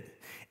did.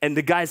 And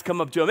the guys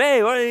come up to him,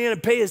 hey, why are you going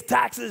to pay his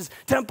taxes?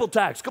 Temple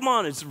tax, come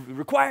on, it's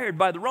required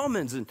by the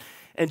Romans.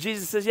 And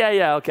Jesus says,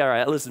 yeah, okay, all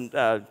right, listen,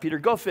 Peter,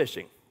 go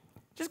fishing.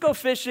 Just go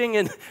fishing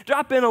and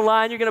drop in a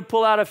line. You're going to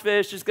pull out a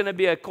fish. There's going to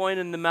be a coin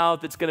in the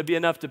mouth. It's going to be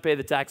enough to pay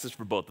the taxes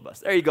for both of us.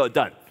 There you go,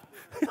 done.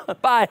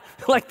 Bye.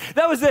 Like,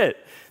 that was it.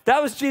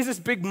 That was Jesus'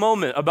 big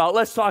moment about,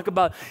 let's talk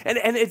about, and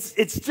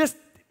it's just,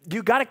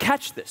 you got to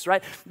catch this,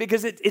 right?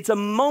 Because it's a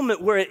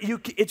moment where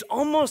it's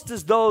almost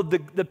as though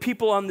the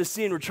people on the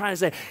scene were trying to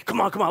say,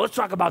 come on, let's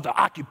talk about the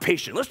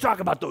occupation. Let's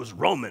talk about those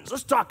Romans.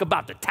 Let's talk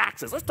about the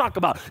taxes. Let's talk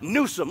about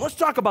Newsom. Let's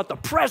talk about the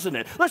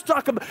president. Let's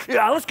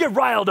get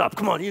riled up.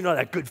 Come on,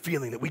 that good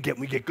feeling that we get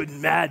when we get good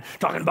and mad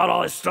talking about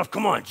all this stuff.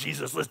 Come on,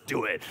 Jesus, let's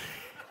do it.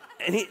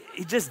 And he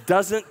just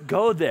doesn't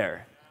go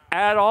there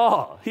at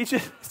all.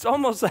 It's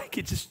almost like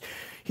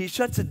he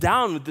shuts it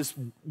down with this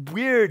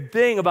weird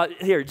thing about,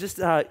 here, just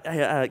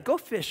go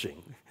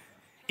fishing.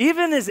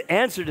 Even his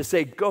answer to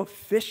say, go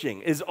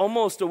fishing, is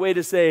almost a way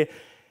to say,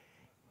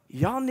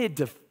 y'all need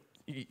to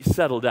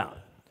settle down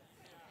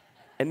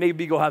and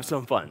maybe go have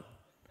some fun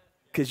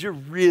because you're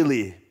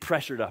really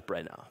pressured up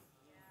right now.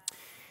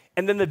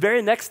 And then the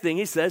very next thing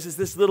he says is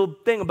this little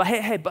thing about,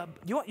 hey, but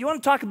you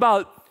want to talk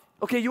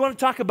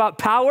about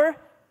power?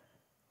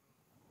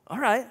 All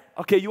right.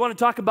 Okay, you want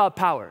to talk about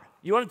power.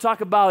 You want to talk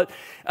about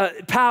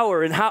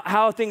power and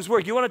how things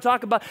work. You want to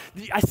talk about,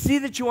 I see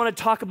that you want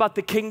to talk about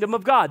the kingdom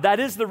of God. That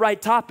is the right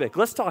topic.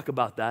 Let's talk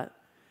about that.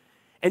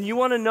 And you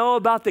want to know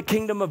about the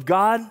kingdom of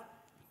God?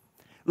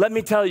 Let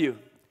me tell you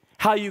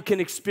how you can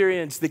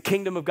experience the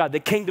kingdom of God,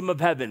 the kingdom of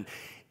heaven.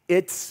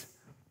 It's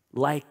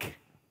like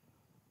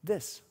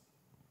this.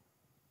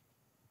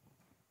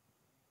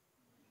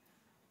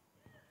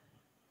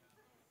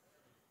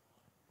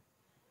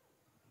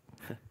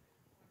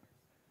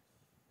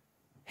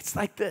 It's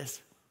like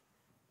this.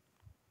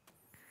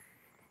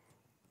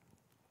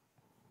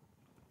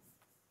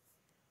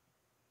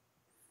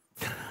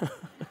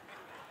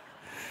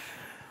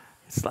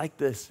 It's like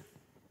this.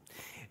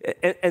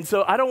 And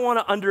so I don't want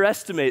to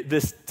underestimate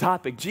this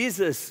topic.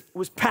 Jesus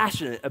was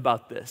passionate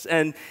about this,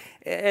 and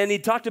he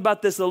talked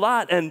about this a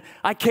lot, and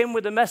I came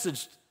with a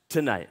message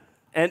tonight,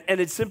 and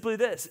it's simply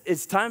this.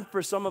 It's time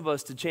for some of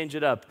us to change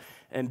it up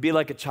and be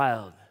like a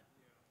child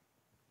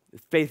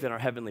with faith in our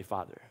Heavenly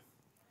Father.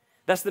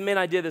 That's the main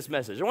idea of this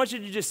message. I want you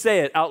to just say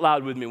it out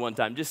loud with me one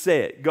time. Just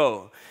say it.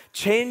 Go.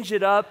 Change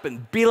it up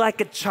and be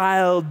like a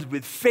child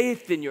with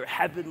faith in your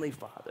Heavenly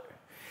Father.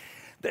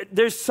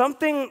 There's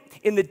something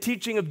in the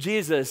teaching of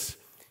Jesus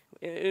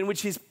in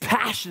which he's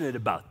passionate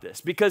about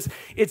this because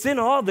it's in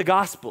all the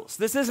Gospels.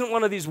 This isn't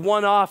one of these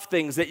one-off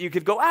things that you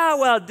could go,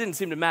 well, it didn't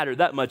seem to matter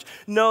that much.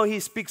 No, he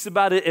speaks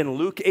about it in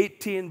Luke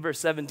 18, verse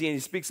 17. He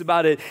speaks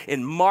about it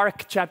in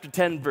Mark chapter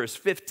 10, verse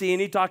 15.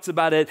 He talks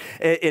about it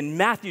in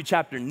Matthew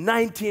chapter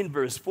 19,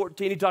 verse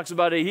 14. He talks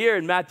about it here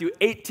in Matthew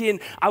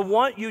 18. I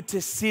want you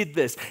to see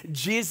this.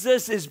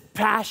 Jesus is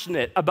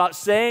passionate about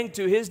saying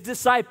to his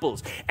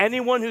disciples,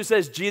 anyone who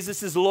says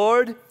Jesus is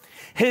Lord,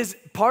 his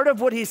part of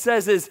what he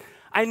says is,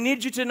 I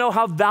need you to know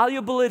how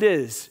valuable it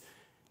is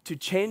to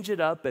change it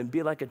up and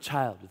be like a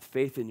child with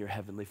faith in your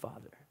heavenly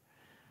Father.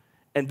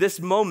 And this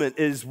moment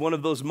is one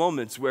of those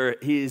moments where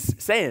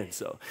he's saying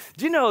so.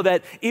 Do you know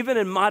that even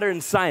in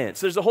modern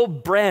science, there's a whole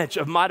branch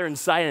of modern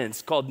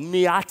science called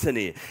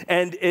neoteny,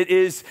 and it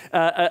is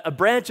a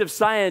branch of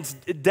science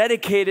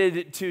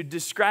dedicated to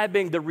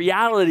describing the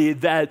reality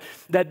that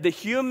the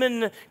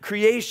human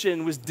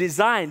creation was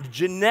designed,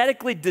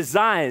 genetically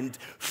designed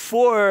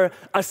for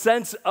a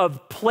sense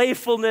of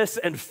playfulness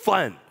and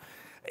fun.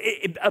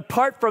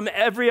 Apart from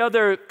every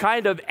other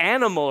kind of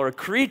animal or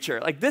creature.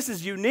 Like this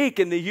is unique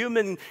in the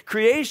human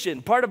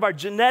creation, part of our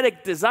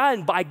genetic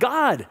design by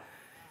God,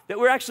 that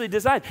we're actually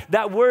designed.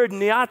 That word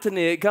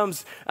neoteny, it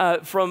comes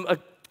from a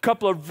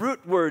couple of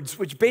root words,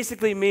 which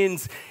basically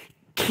means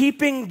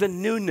keeping the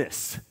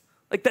newness.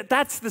 Like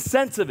that's the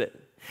sense of it.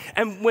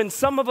 And when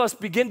some of us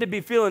begin to be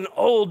feeling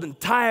old and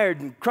tired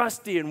and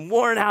crusty and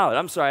worn out,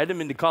 I'm sorry, I didn't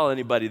mean to call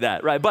anybody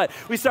that, right? But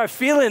we start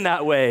feeling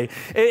that way.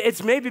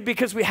 It's maybe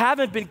because we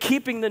haven't been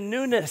keeping the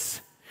newness.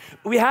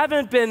 We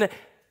haven't been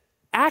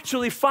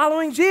actually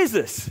following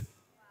Jesus.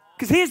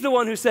 Because he's the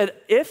one who said,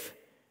 if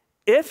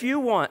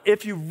you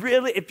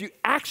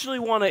actually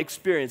want to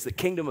experience the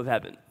kingdom of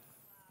heaven,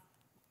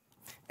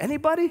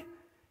 anybody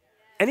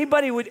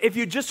would, if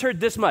you just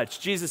heard this much,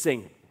 Jesus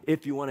saying,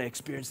 if you want to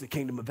experience the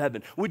kingdom of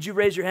heaven, would you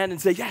raise your hand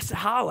and say, yes,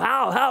 how,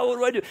 what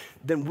do I do?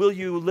 Then will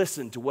you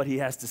listen to what he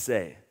has to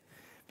say?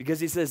 Because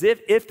he says,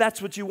 if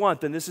that's what you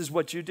want, then this is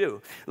what you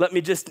do. Let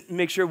me just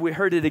make sure we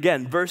heard it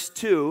again. Verse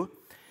 2,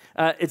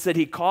 it said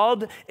he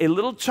called a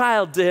little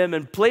child to him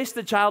and placed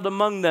the child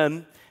among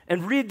them.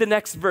 And read the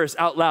next verse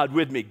out loud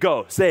with me.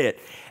 Go, say it.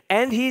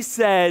 And he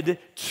said,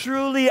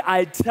 truly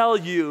I tell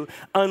you,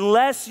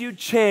 unless you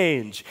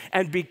change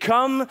and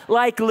become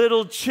like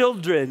little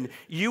children,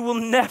 you will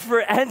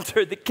never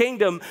enter the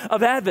kingdom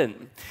of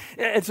heaven.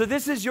 And so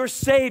this is your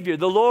Savior,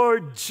 the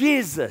Lord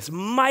Jesus,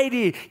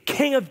 mighty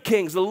King of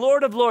kings, the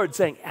Lord of lords,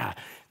 saying,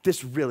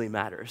 this really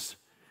matters,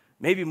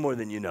 maybe more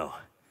than you know.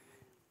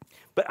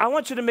 But I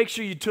want you to make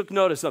sure you took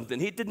note of something.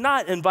 He did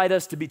not invite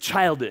us to be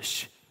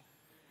childish.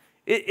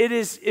 It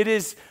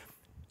is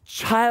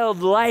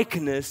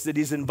childlikeness that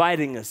he's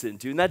inviting us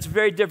into, and that's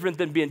very different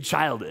than being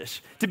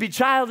childish. To be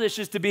childish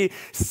is to be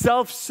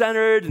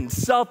self-centered and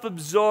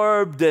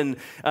self-absorbed and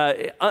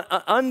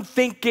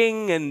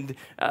unthinking and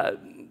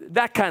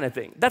that kind of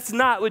thing. That's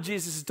not what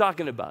Jesus is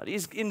talking about.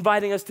 He's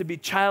inviting us to be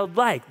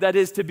childlike, that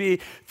is, to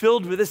be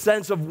filled with a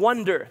sense of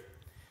wonder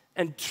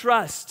and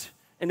trust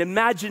and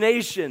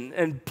imagination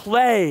and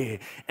play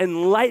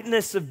and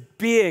lightness of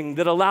being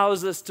that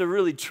allows us to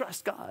really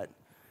trust God.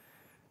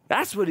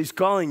 That's what he's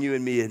calling you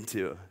and me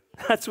into.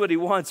 That's what he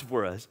wants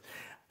for us.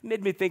 It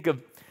made me think of,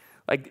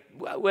 like,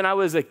 when I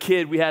was a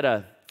kid, we had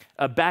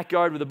a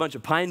backyard with a bunch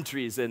of pine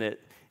trees in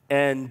it.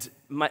 And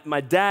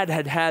my dad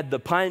had the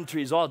pine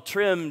trees all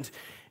trimmed,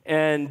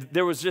 and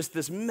there was just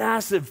this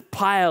massive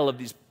pile of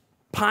these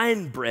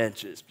pine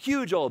branches,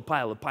 huge old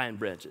pile of pine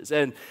branches.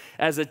 And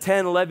as a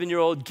 10,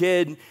 11-year-old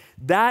kid,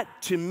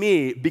 that to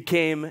me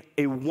became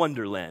a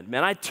wonderland.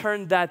 Man, I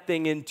turned that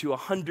thing into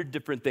 100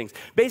 different things.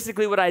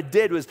 Basically what I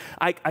did was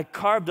I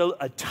carved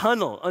a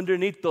tunnel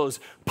underneath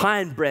those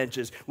pine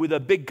branches with a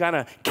big kind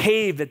of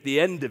cave at the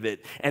end of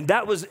it. And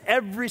that was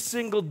every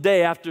single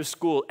day after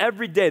school.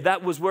 Every day,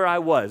 that was where I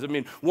was. I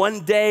mean,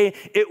 one day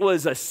it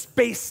was a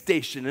space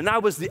station and I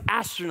was the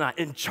astronaut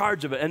in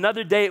charge of it.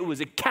 Another day it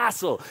was a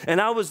castle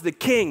and I was the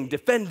king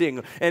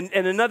defending. And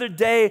another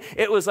day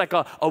it was like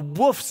a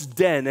wolf's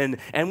den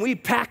and we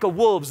pack a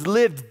wolves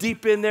lived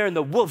deep in there in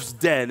the wolf's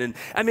den. And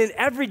I mean,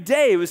 every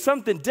day it was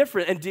something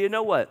different. And do you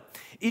know what?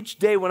 Each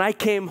day when I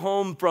came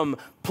home from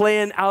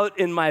playing out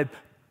in my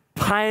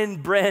pine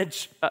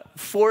branch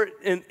fort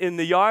in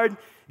the yard,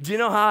 do you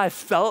know how I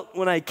felt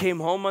when I came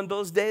home on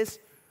those days?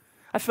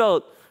 I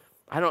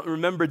don't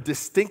remember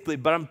distinctly,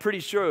 but I'm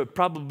pretty sure it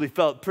probably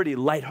felt pretty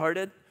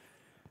lighthearted,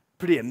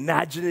 pretty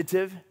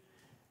imaginative,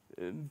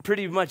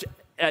 pretty much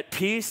at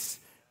peace,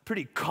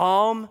 pretty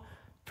calm,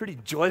 pretty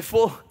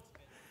joyful.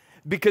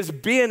 Because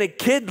being a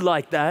kid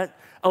like that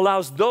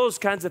allows those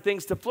kinds of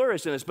things to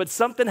flourish in us. But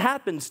something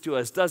happens to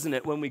us, doesn't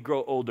it, when we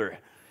grow older?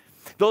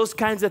 Those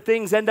kinds of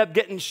things end up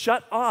getting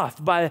shut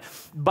off by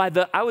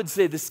I would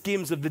say, the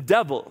schemes of the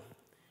devil,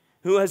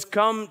 who has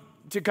come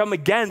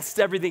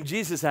against everything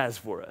Jesus has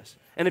for us.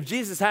 And if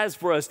Jesus has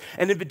for us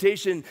an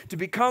invitation to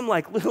become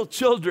like little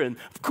children,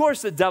 of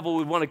course the devil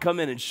would want to come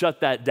in and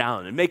shut that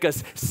down and make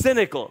us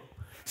cynical,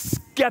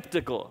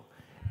 skeptical,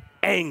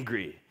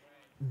 angry,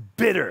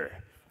 bitter,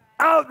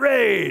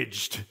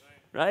 outraged,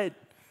 right?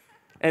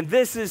 And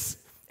this is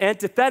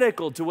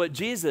antithetical to what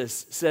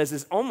Jesus says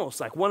is almost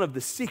like one of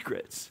the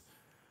secrets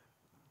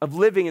of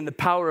living in the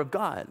power of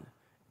God,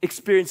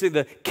 experiencing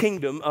the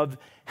kingdom of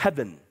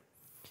heaven.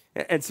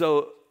 And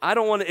so I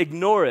don't want to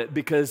ignore it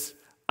because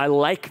I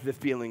like the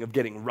feeling of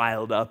getting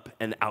riled up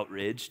and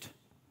outraged.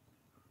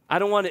 I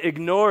don't want to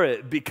ignore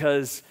it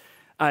because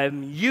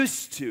I'm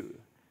used to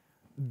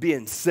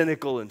being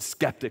cynical and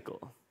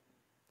skeptical.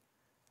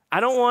 I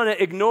don't want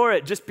to ignore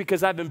it just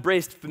because I've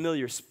embraced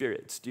familiar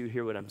spirits. Do you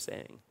hear what I'm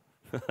saying?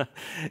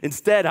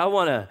 Instead, I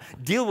want to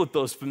deal with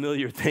those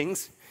familiar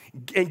things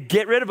and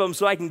get rid of them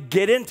so I can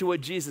get into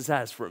what Jesus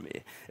has for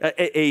me,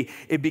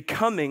 a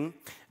becoming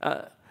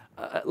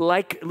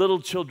like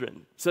little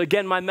children. So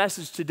again, my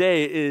message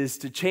today is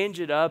to change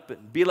it up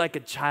and be like a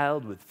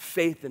child with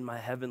faith in my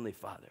heavenly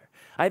Father.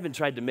 I even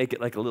tried to make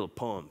it like a little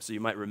poem so you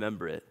might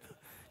remember it.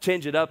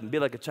 Change it up and be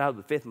like a child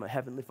with faith in my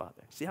heavenly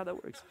Father. See how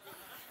that works?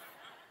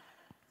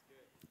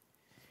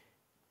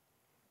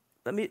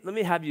 Let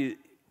me have you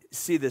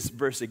see this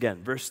verse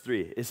again, verse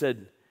 3. It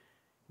said,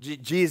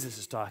 Jesus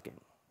is talking.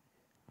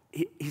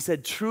 He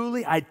said,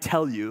 truly I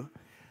tell you,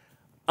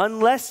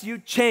 unless you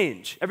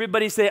change.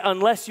 Everybody say,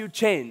 unless you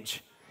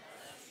change.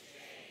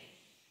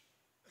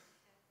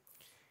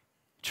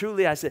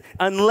 Truly I say,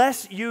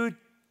 unless you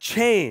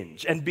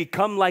change and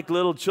become like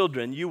little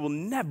children, you will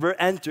never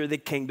enter the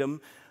kingdom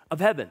of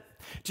heaven.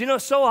 Do you know,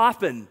 so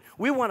often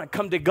we want to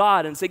come to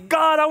God and say,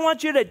 God, I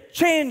want you to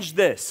change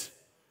this.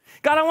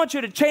 God, I want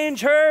you to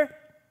change her.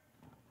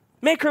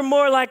 Make her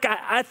more like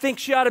I think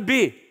she ought to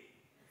be.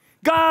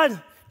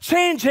 God,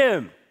 change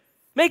him.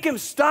 Make him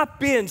stop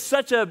being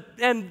such a,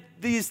 and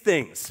these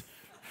things.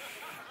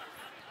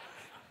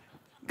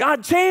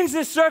 God, change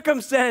this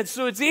circumstance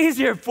so it's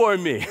easier for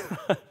me.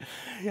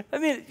 I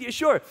mean,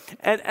 sure.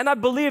 And I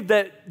believe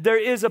that there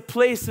is a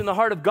place in the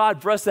heart of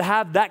God for us to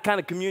have that kind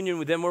of communion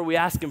with him where we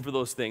ask him for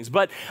those things.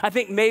 But I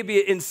think maybe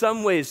in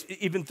some ways,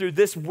 even through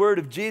this word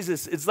of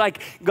Jesus, it's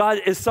like God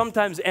is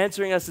sometimes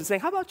answering us and saying,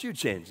 how about you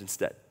change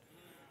instead?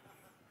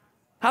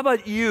 How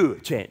about you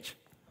change?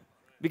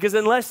 Because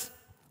unless,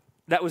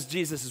 that was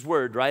Jesus'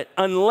 word, right?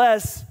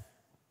 Unless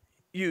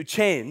you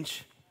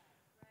change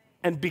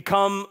and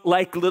become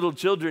like little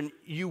children,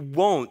 you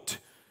won't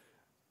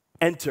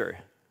enter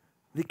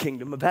the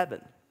kingdom of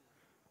heaven.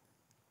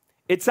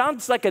 It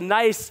sounds like a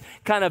nice,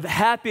 kind of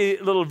happy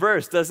little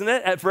verse, doesn't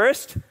it, at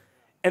first?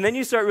 And then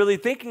you start really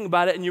thinking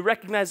about it and you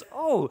recognize,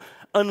 oh,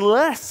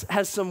 unless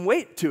has some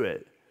weight to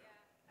it.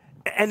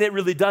 And it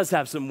really does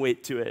have some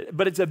weight to it.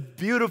 But it's a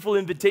beautiful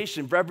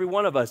invitation for every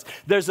one of us.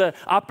 There's an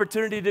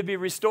opportunity to be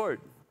restored.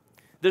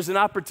 There's an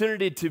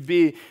opportunity to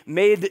be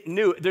made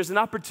new. There's an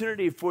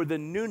opportunity for the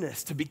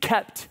newness to be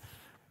kept.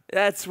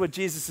 That's what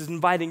Jesus is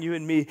inviting you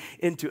and me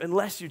into,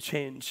 unless you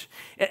change.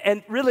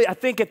 And really, I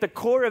think at the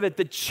core of it,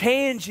 the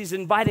change he's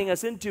inviting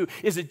us into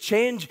is a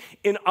change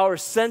in our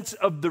sense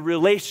of the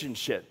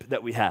relationship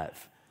that we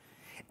have.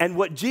 And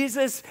what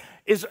Jesus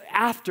is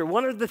after,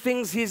 one of the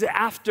things he's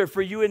after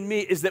for you and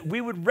me is that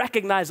we would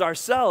recognize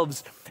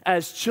ourselves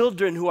as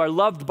children who are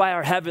loved by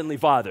our Heavenly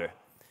Father.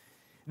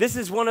 This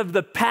is one of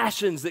the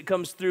passions that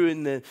comes through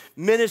in the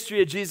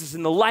ministry of Jesus,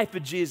 in the life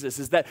of Jesus,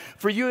 is that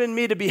for you and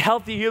me to be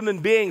healthy human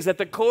beings, at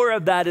the core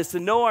of that is to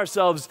know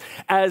ourselves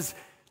as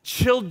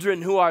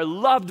children who are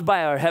loved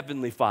by our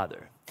Heavenly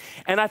Father.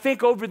 And I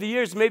think over the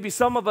years, maybe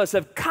some of us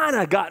have kind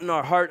of gotten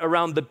our heart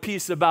around the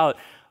piece about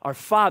our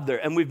Father,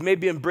 and we've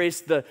maybe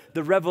embraced the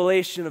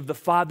revelation of the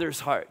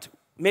Father's heart.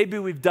 Maybe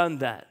we've done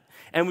that.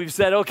 And we've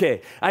said,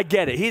 okay, I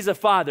get it. He's a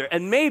father.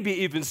 And maybe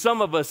even some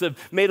of us have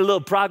made a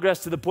little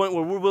progress to the point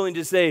where we're willing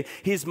to say,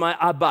 he's my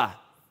Abba.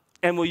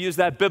 And we'll use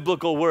that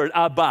biblical word,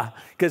 Abba,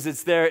 because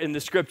it's there in the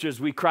scriptures.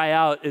 We cry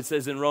out, it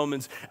says in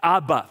Romans,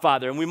 Abba,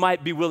 Father. And we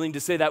might be willing to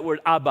say that word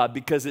Abba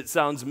because it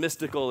sounds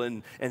mystical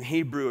and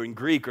Hebrew and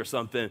Greek or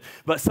something.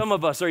 But some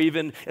of us are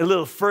even a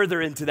little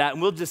further into that.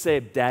 And we'll just say,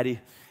 Daddy.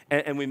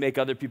 And we make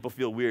other people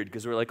feel weird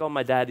because we're like, oh,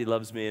 my daddy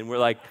loves me. And we're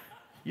like,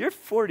 you're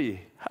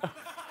 40.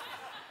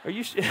 Are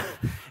you sure?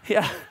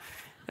 Yeah,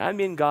 I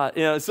mean God,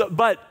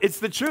 but it's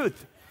the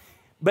truth.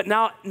 But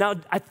now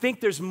I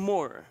think there's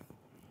more.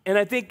 And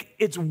I think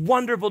it's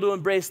wonderful to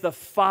embrace the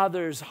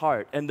Father's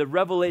heart and the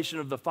revelation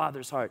of the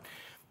Father's heart.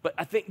 But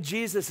I think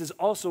Jesus is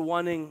also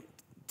wanting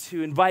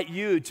to invite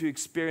you to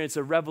experience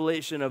a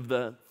revelation of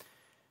the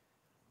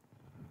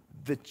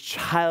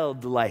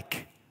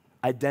childlike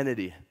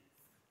identity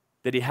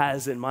that he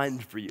has in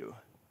mind for you.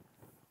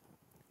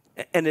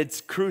 And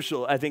it's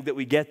crucial, I think, that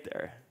we get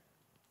there.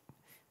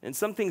 And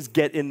some things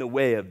get in the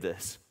way of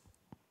this.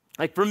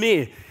 Like for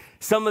me,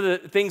 some of the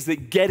things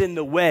that get in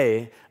the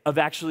way of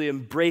actually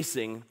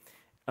embracing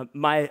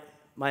my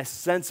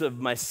sense of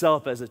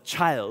myself as a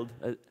child,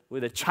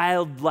 with a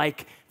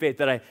childlike faith,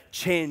 that I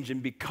change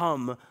and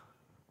become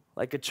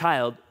like a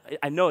child.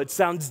 I know it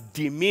sounds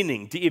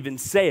demeaning to even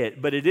say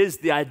it, but it is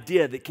the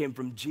idea that came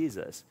from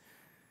Jesus.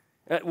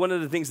 One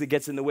of the things that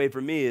gets in the way for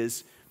me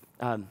is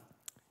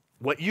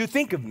what you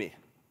think of me.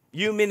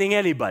 You meaning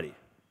anybody.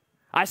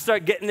 I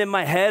start getting in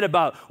my head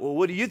about, well,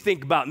 what do you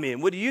think about me?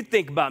 And what do you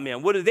think about me?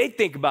 And what do they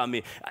think about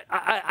me?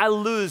 I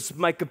lose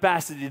my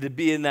capacity to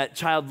be in that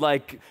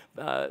childlike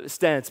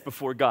stance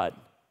before God.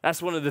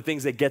 That's one of the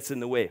things that gets in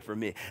the way for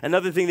me.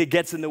 Another thing that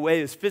gets in the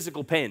way is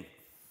physical pain.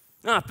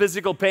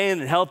 Physical pain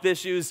and health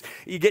issues,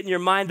 you get in your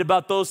mind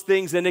about those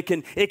things, and it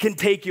can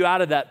take you out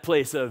of that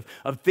place of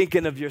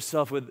thinking of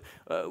yourself with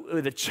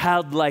a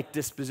childlike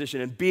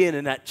disposition and being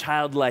in that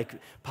childlike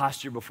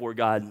posture before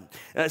God.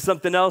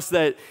 Something else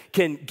that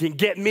can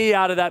get me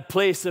out of that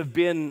place of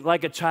being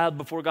like a child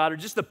before God are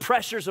just the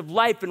pressures of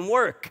life and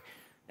work.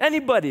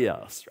 Anybody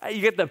else, right?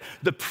 You get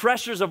the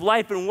pressures of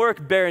life and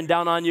work bearing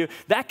down on you.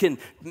 That can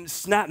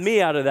snap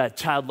me out of that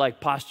childlike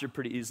posture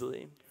pretty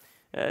easily.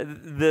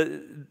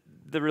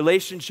 The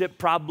relationship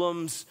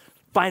problems,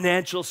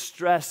 financial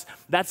stress,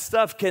 that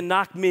stuff can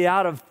knock me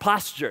out of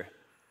posture.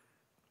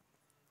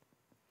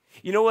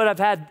 You know what I've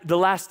had the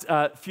last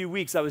few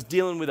weeks? I was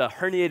dealing with a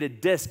herniated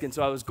disc, and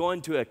so I was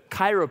going to a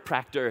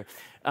chiropractor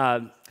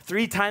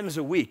 3 times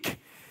a week.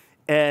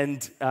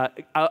 And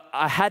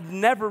I had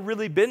never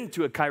really been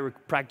to a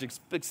chiropractic,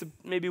 except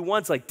maybe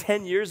once, like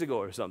 10 years ago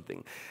or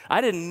something. I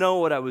didn't know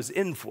what I was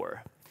in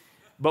for.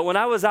 But when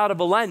I was out of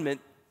alignment,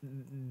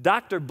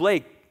 Dr.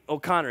 Blake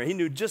O'Connor, he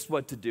knew just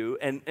what to do,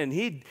 and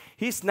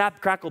he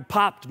snapped, crackled,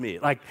 popped me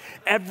like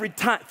every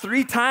time,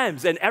 3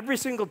 times, and every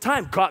single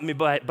time caught me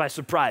by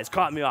surprise,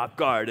 caught me off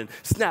guard, and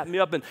snapped me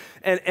up,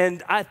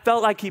 and I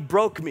felt like he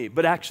broke me,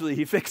 but actually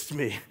he fixed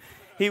me.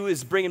 He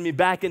was bringing me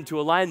back into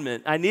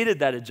alignment. I needed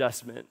that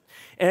adjustment.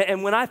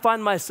 And when I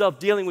find myself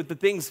dealing with the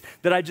things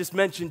that I just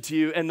mentioned to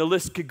you, and the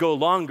list could go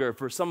longer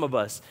for some of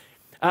us,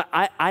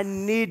 I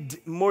need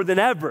more than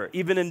ever,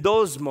 even in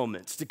those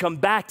moments, to come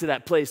back to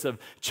that place of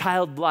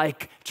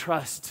childlike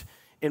trust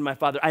in my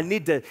Father. I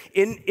need to,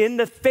 in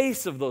the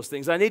face of those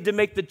things, I need to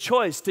make the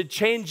choice to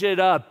change it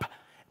up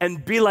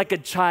and be like a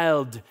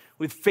child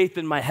with faith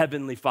in my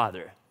Heavenly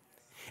Father.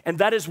 And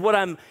that is what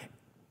I'm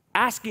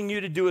asking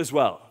you to do as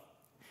well,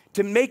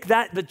 to make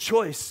that the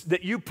choice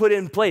that you put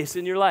in place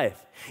in your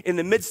life. In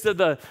the midst of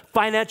the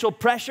financial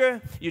pressure,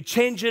 you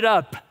change it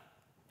up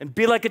and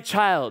be like a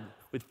child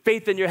with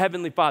faith in your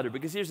Heavenly Father.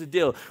 Because here's the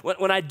deal.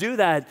 When I do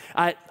that,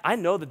 I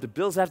know that the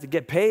bills have to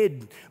get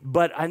paid,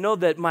 but I know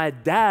that my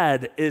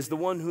dad is the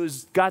one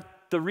who's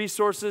got the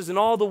resources in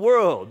all the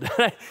world.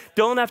 I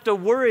don't have to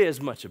worry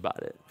as much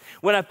about it.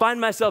 When I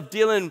find myself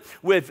dealing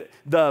with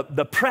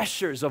the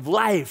pressures of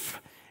life,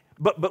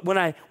 but when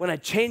I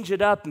change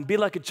it up and be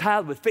like a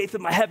child with faith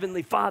in my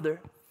Heavenly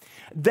Father,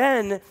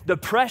 then the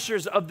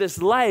pressures of this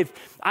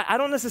life, I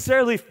don't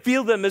necessarily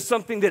feel them as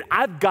something that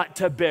I've got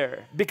to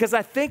bear, because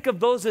I think of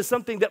those as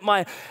something that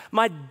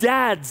my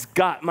dad's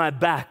got my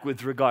back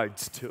with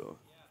regards to.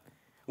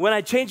 When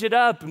I change it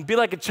up and be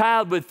like a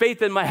child with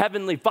faith in my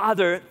Heavenly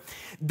Father,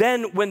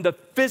 then when the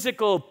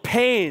physical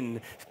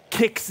pain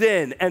kicks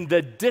in and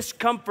the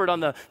discomfort on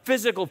the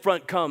physical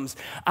front comes,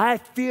 I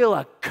feel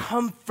a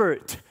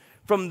comfort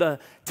from the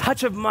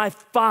touch of my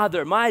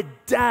Father. My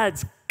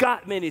dad's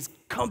got me and he's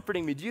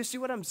comforting me. Do you see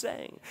what I'm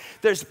saying?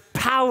 There's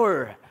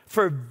power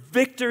for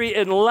victory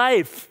in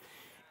life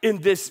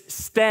in this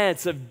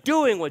stance of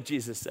doing what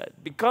Jesus said,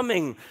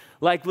 becoming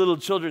like little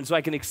children so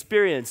I can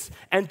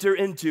enter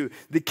into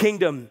the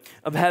kingdom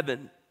of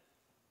heaven.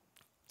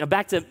 Now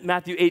back to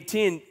Matthew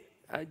 18,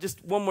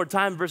 just one more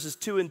time, verses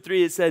 2 and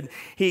 3, it said,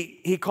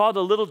 he called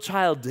a little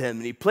child to him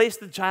and he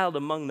placed the child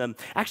among them.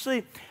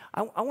 Actually,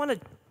 I want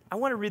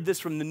to read this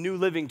from the New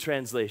Living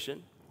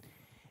Translation.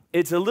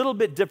 It's a little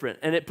bit different,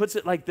 and it puts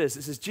it like this.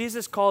 It says,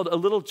 Jesus called a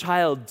little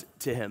child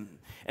to him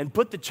and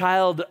put the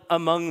child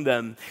among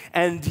them.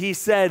 And he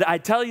said, I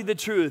tell you the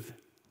truth.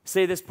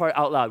 Say this part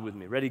out loud with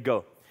me. Ready,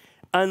 go.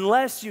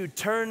 Unless you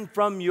turn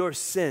from your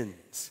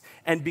sins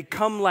and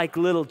become like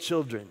little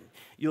children,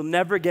 you'll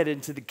never get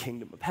into the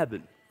kingdom of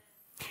heaven.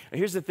 Now,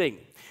 here's the thing.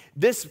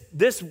 This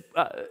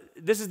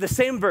is the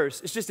same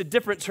verse. It's just a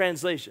different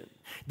translation.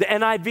 The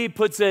NIV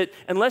puts it,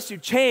 unless you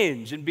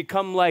change and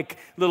become like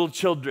little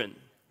children.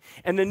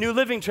 And the New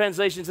Living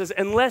Translation says,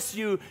 unless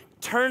you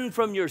turn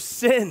from your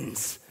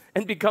sins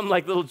and become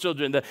like little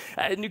children. The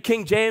New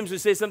King James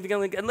would say something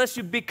like, unless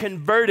you be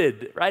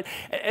converted, right?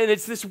 And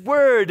it's this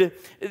word,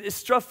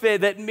 strophe,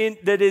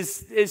 that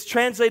is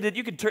translated,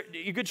 you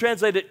could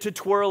translate it to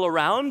twirl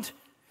around.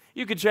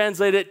 You could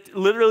translate it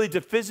literally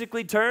to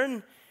physically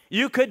turn.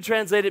 You could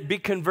translate it be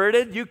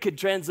converted. You could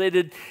translate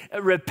it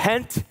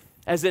repent,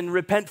 as in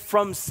repent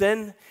from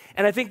sin.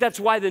 And I think that's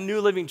why the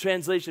New Living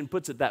Translation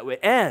puts it that way.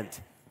 And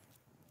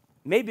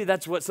maybe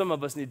that's what some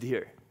of us need to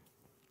hear.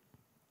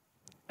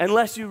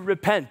 Unless you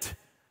repent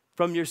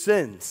from your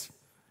sins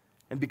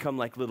and become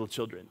like little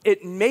children.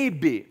 It may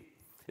be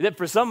that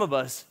for some of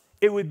us,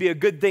 it would be a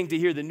good thing to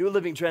hear the New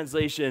Living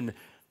Translation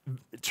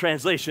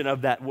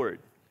of that word.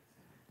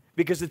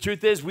 Because the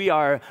truth is, we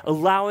are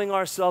allowing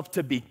ourselves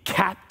to be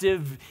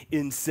captive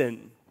in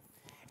sin.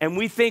 And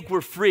we think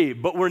we're free,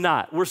 but we're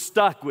not. We're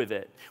stuck with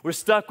it. We're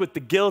stuck with the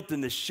guilt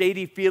and the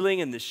shady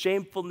feeling and the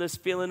shamefulness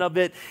feeling of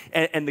it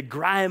and the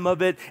grime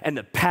of it and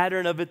the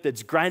pattern of it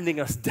that's grinding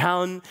us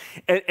down.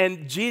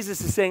 And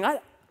Jesus is saying,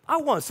 I I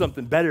want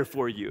something better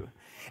for you.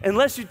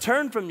 Unless you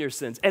turn from your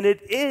sins, and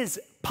it is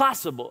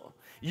possible.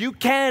 You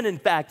can, in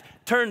fact,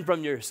 turn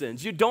from your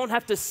sins. You don't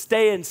have to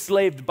stay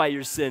enslaved by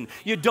your sin.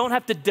 You don't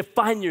have to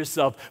define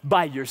yourself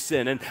by your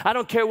sin. And I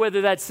don't care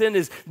whether that sin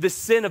is the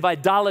sin of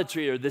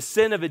idolatry or the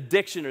sin of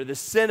addiction or the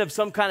sin of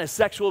some kind of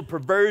sexual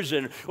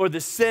perversion or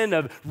the sin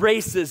of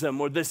racism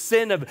or the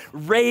sin of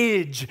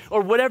rage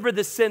or whatever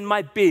the sin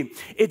might be.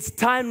 It's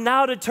time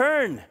now to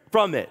turn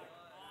from it.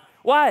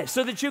 Why?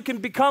 So that you can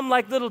become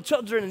like little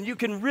children and you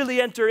can really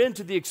enter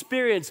into the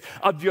experience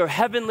of your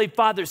heavenly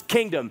Father's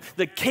kingdom,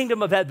 the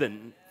kingdom of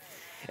heaven.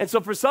 And so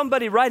for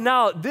somebody right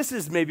now, this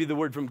is maybe the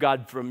word from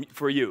God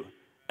for you.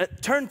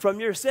 Turn from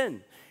your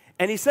sin.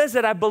 And he says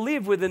that, I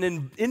believe, with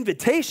an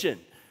invitation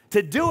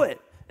to do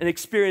it and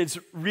experience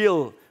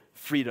real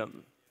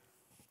freedom.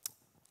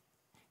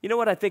 You know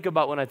what I think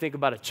about when I think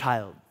about a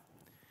child?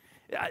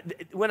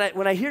 When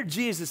I hear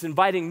Jesus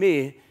inviting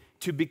me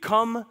to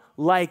become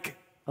like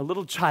a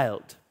little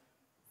child,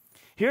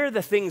 here are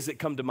the things that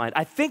come to mind.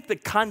 I think the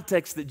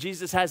context that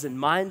Jesus has in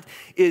mind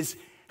is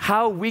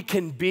how we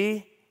can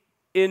be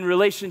in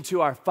relation to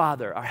our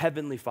Father, our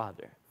Heavenly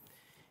Father.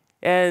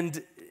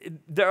 And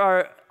there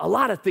are a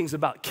lot of things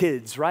about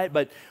kids, right?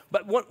 But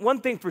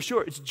one thing for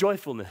sure, it's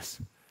joyfulness.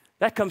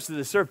 That comes to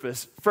the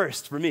surface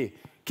first for me.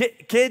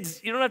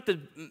 Kids, you don't have to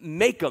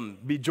make them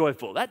be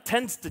joyful. That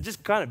tends to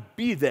just kind of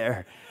be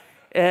there.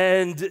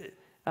 And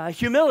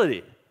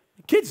humility.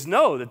 Kids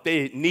know that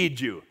they need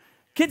you.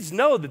 Kids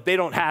know that they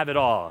don't have it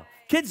all.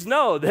 Kids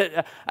know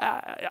that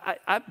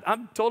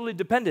I'm totally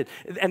dependent.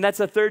 And that's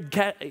a third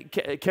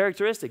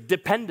characteristic,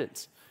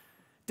 dependence.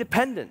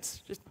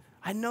 Dependence. Just,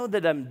 I know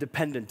that I'm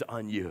dependent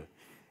on you.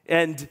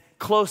 And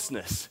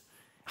closeness.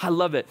 I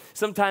love it.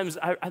 Sometimes,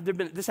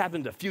 this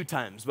happened a few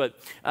times, but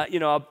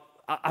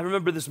I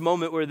remember this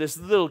moment where this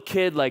little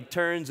kid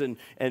turns and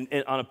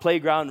on a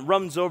playground,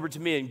 runs over to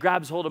me and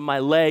grabs hold of my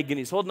leg, and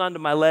he's holding onto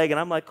my leg, and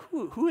I'm like,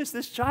 who is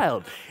this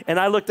child? And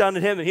I look down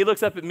at him, and he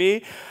looks up at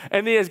me,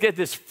 and he gets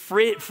this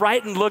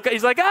frightened look.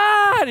 He's like,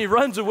 and he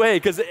runs away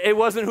because it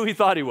wasn't who he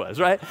thought he was,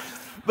 right?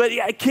 But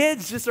yeah,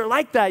 kids just are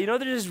like that. They're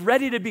just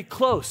ready to be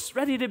close,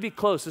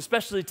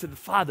 especially to the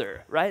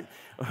Father, right?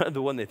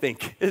 The one they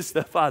think is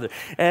the Father.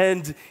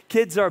 And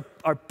kids are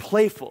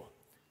playful.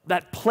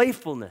 That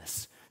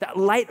playfulness, that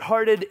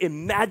lighthearted,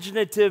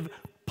 imaginative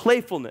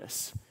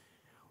playfulness.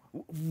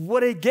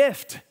 What a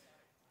gift.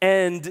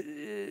 And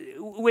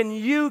when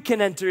you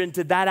can enter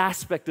into that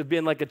aspect of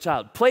being like a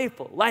child,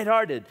 playful,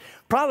 lighthearted,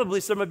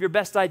 probably some of your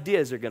best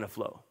ideas are going to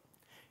flow.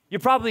 You're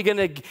probably going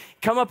to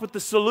come up with the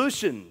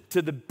solution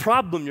to the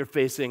problem you're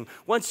facing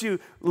once you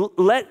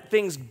let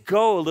things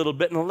go a little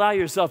bit and allow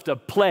yourself to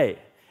play.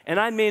 And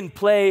I mean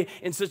play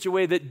in such a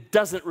way that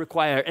doesn't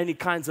require any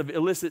kinds of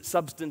illicit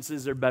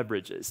substances or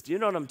beverages. Do you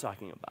know what I'm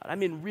talking about? I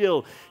mean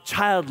real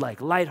childlike,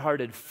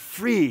 lighthearted,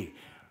 free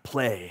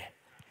play.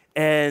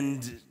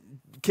 And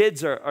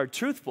kids are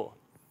truthful,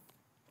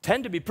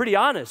 tend to be pretty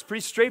honest,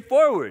 pretty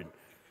straightforward,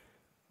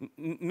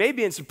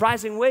 maybe in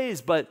surprising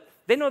ways, but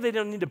they know they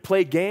don't need to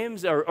play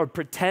games or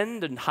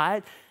pretend and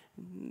hide.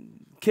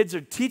 Kids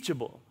are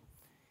teachable.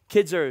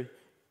 Kids are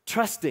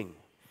trusting.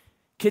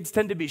 Kids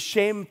tend to be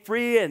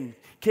shame-free, and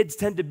kids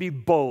tend to be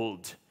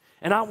bold.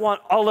 And I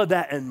want all of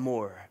that and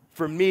more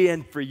for me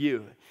and for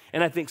you.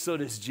 And I think so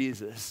does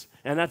Jesus.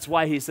 And that's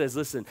why he says,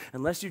 listen,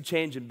 unless you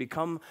change and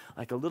become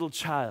like a little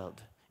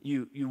child,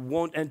 you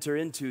won't enter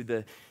into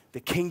the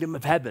kingdom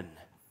of heaven.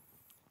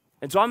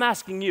 And so I'm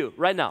asking you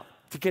right now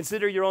to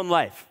consider your own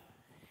life.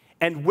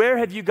 And where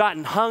have you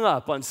gotten hung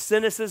up on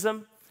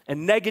cynicism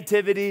and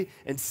negativity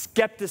and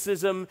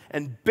skepticism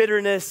and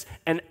bitterness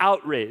and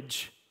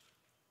outrage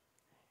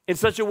in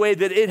such a way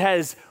that it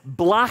has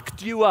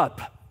blocked you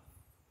up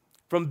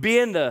from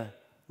being the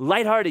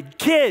lighthearted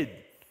kid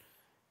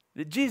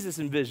that Jesus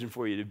envisioned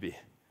for you to be,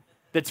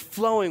 that's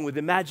flowing with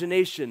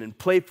imagination and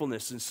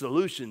playfulness and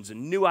solutions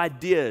and new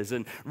ideas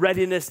and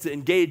readiness to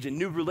engage in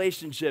new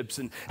relationships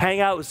and hang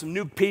out with some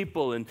new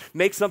people and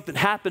make something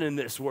happen in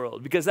this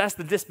world, because that's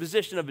the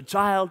disposition of a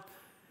child.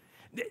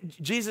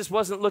 Jesus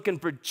wasn't looking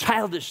for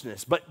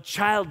childishness, but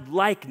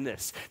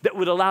childlikeness that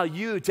would allow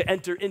you to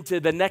enter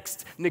into the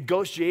next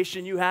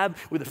negotiation you have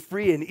with a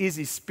free and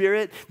easy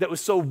spirit that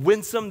was so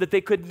winsome that they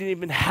couldn't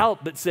even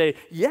help but say,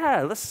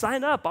 yeah, let's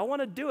sign up. I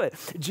want to do it.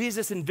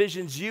 Jesus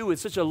envisions you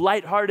with such a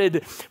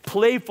lighthearted,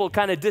 playful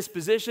kind of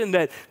disposition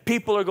that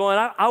people are going,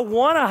 I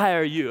want to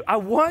hire you. I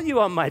want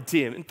you on my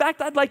team. In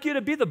fact, I'd like you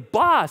to be the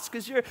boss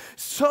because you're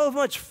so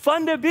much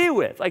fun to be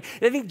with. I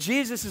think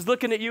Jesus is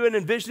looking at you and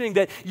envisioning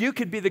that you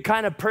could be the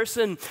kind of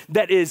person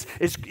that is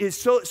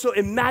so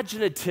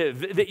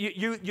imaginative, that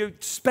you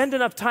spend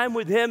enough time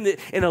with him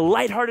in a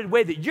lighthearted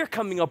way that you're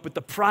coming up with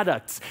the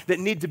products that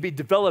need to be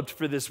developed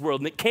for this world.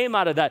 And it came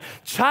out of that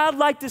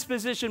childlike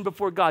disposition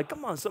before God.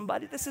 Come on,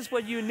 somebody, this is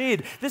what you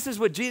need. This is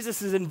what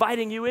Jesus is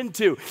inviting you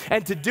into.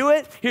 And to do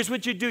it, here's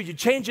what you do. You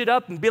change it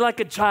up and be like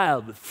a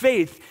child with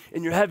faith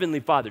in your heavenly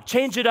Father.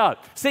 Change it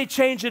up. Say,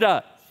 change it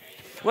up.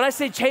 When I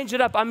say change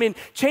it up, I mean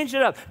change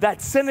it up.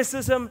 That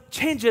cynicism,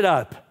 change it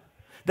up.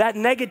 That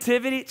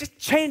negativity, just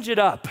change it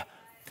up.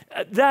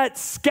 that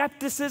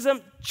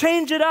skepticism,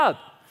 change it up.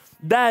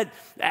 That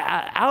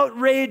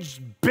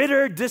outraged,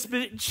 bitter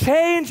disposition,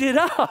 change it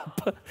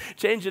up.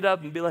 Change it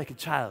up and be like a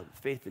child,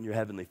 faith in your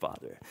heavenly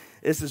Father.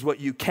 This is what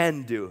you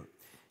can do.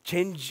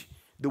 Change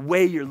the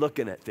way you're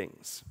looking at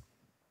things.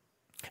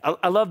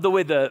 I love the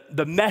way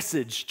the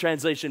Message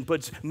translation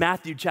puts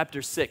Matthew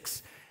chapter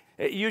 6.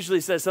 It usually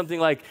says something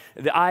like,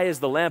 the eye is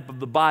the lamp of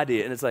the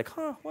body. And it's like,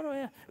 what do I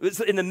have?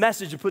 In the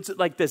Message, it puts it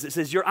like this. It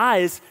says, your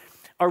eyes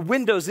are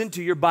windows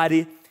into your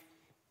body.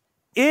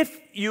 If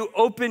you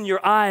open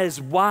your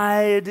eyes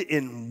wide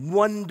in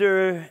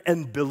wonder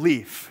and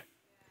belief,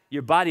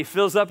 your body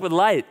fills up with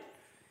light.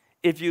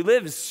 If you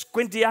live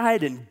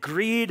squinty-eyed in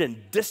greed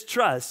and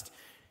distrust,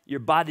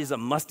 your body's a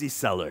musty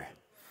cellar.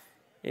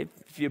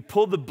 If you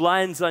pull the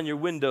blinds on your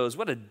windows,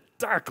 what a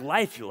dark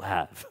life you'll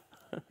have.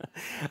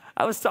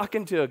 I was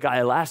talking to a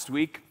guy last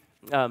week.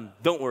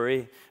 Don't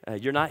worry,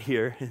 you're not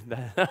here.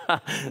 I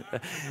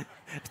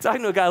was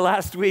talking to a guy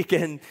last week,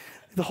 and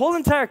the whole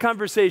entire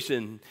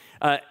conversation,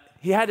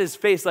 he had his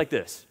face like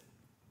this.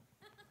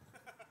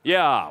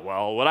 Yeah,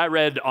 well, what I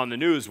read on the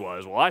news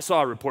was, I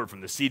saw a report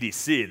from the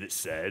CDC that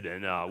said,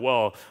 and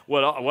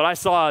what I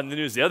saw in the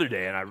news the other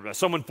day, and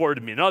someone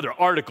forwarded me another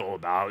article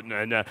about,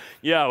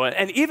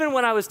 and even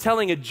when I was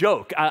telling a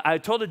joke, I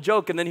told a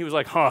joke, and then he was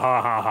like, ha,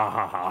 ha, ha, ha,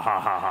 ha, ha, ha,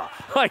 ha,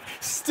 ha. Like,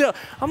 still,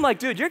 I'm like,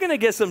 dude, you're gonna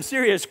get some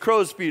serious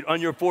crow's feet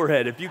on your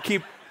forehead if you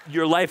keep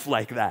your life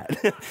like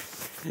that.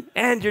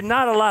 And you're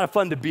not a lot of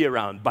fun to be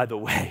around, by the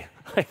way.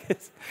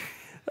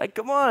 Like,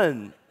 come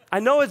on. I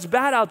know it's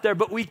bad out there,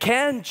 but we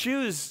can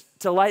choose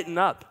to lighten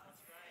up.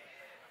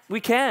 We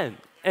can.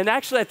 And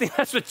actually, I think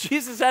that's what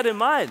Jesus had in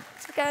mind.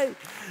 It's okay.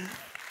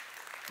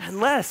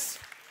 Unless,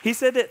 he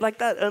said it like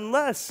that,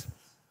 unless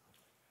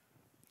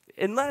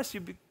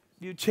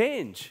you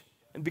change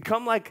and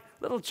become like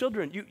little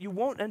children, you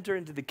won't enter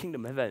into the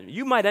kingdom of heaven.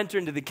 You might enter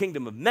into the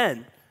kingdom of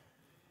men.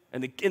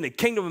 And in the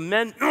kingdom of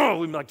men,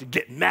 we like to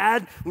get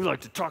mad. We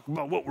like to talk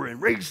about what we're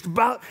enraged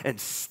about and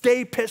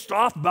stay pissed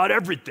off about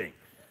everything.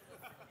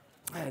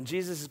 And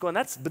Jesus is going,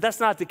 but that's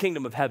not the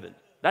kingdom of heaven.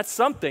 That's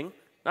something.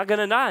 Not going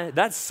to deny.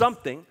 That's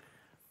something.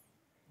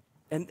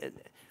 And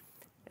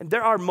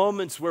there are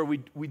moments where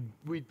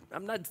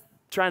I'm not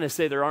trying to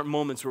say there aren't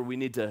moments where we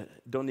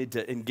don't need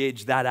to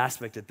engage that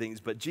aspect of things,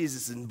 but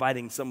Jesus is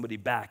inviting somebody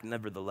back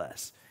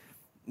nevertheless.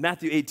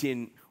 Matthew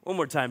 18, one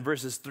more time,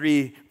 verses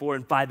 3, 4,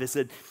 and 5, it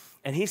said,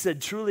 and he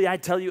said, truly I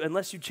tell you,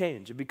 unless you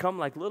change and become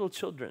like little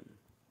children,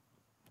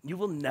 you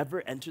will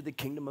never enter the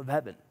kingdom of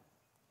heaven.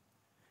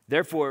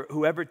 Therefore,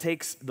 whoever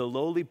takes the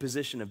lowly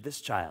position of this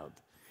child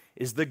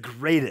is the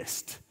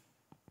greatest.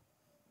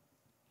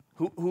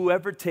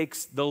 Whoever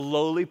takes the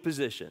lowly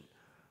position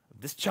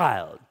of this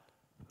child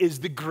is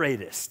the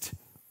greatest.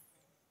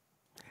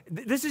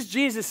 This is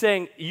Jesus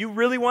saying, you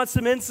really want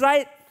some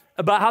insight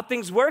about how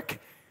things work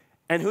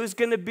and who's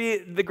going to be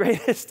the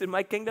greatest in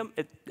my kingdom?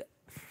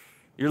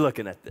 You're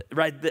looking at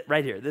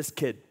right here, this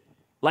kid,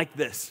 like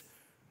this,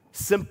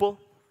 simple,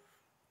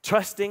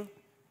 trusting,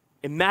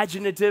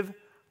 imaginative,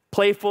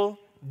 playful,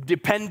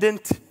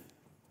 dependent,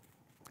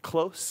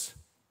 close.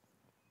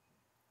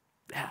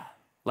 Yeah,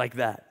 like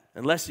that.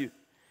 Unless you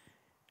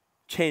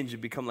change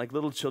and become like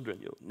little children,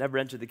 you'll never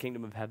enter the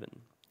kingdom of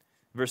heaven.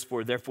 Verse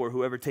 4, therefore,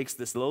 whoever takes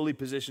this lowly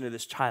position of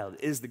this child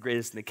is the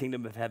greatest in the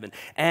kingdom of heaven,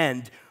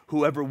 and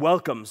whoever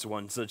welcomes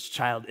one such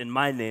child in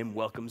my name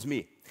welcomes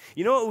me.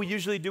 You know what we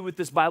usually do with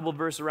this Bible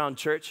verse around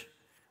church?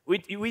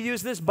 We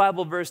use this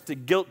Bible verse to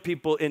guilt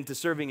people into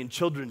serving in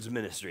children's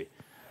ministry.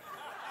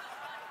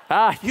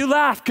 You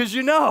laugh because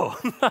you know.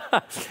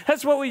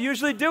 That's what we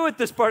usually do with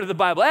this part of the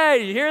Bible.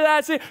 Hey, you hear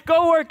that?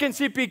 Go work in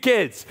CP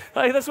Kids.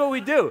 Like, that's what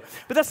we do.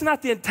 But that's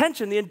not the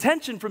intention. The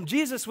intention from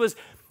Jesus was,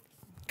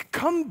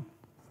 come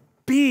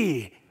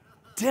be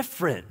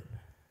different.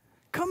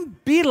 Come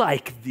be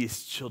like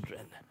these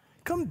children.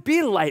 Come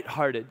be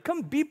lighthearted.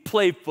 Come be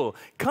playful.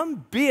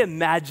 Come be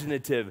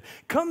imaginative.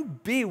 Come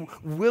be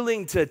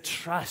willing to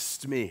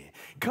trust me.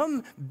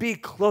 Come be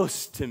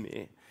close to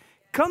me.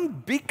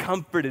 Come be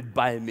comforted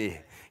by me.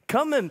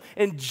 Come and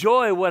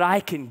enjoy what I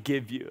can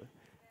give you.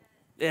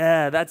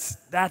 Yeah,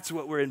 that's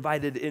what we're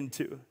invited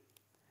into.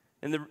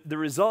 And the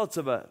results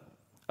of a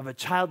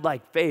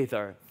childlike faith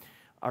are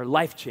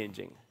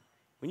life-changing.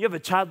 When you have a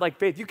childlike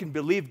faith, you can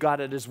believe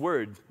God at his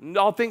word.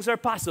 All things are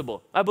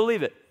possible. I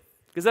believe it.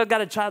 Because I've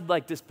got a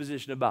childlike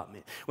disposition about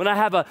me. When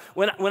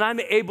I'm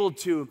able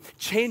to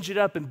change it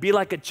up and be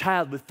like a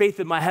child with faith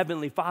in my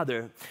heavenly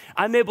Father,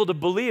 I'm able to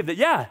believe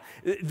that,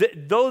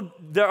 though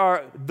there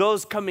are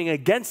those coming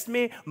against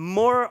me,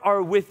 more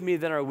are with me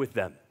than are with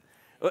them.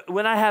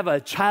 When I have a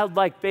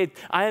childlike faith,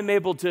 I am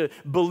able to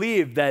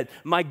believe that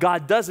my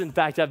God does in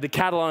fact have the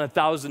cattle on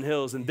 1,000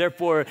 hills, and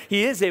therefore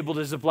he is able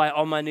to supply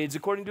all my needs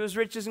according to his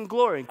riches and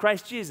glory in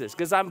Christ Jesus,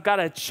 because I've got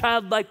a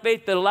childlike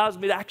faith that allows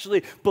me to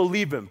actually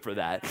believe him for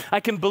that. I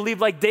can believe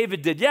like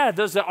David did. Yeah,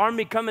 there's an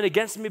army coming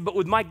against me, but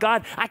with my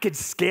God, I could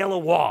scale a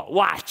wall.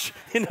 Watch,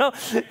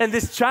 And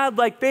this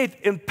childlike faith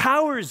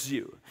empowers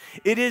you.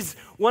 It is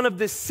one of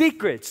the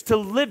secrets to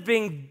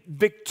living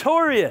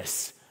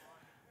victorious.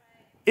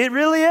 It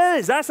really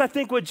is. That's, I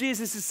think, what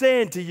Jesus is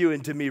saying to you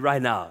and to me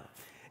right now.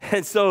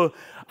 And so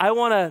I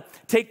want to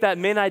take that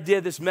main idea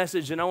of this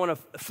message and I want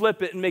to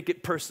flip it and make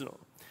it personal.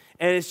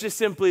 And it's just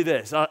simply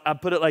this. I'll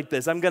put it like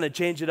this. I'm going to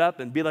change it up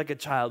and be like a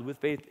child with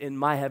faith in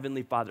my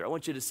Heavenly Father. I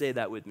want you to say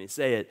that with me.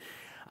 Say it.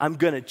 I'm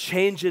going to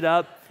change it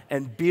up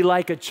and be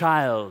like a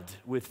child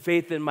with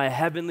faith in my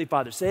Heavenly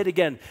Father. Say it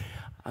again.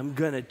 I'm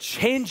going to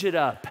change it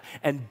up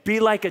and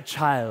be like a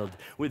child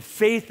with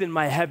faith in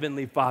my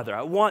Heavenly Father.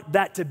 I want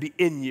that to be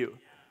in you.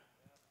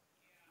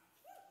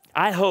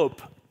 I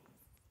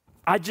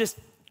just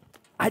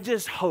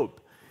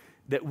hope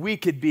that we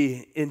could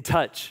be in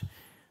touch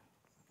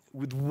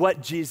with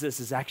what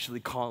Jesus is actually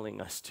calling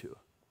us to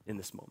in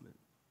this moment.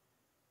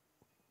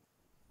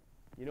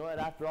 You know what?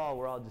 After all,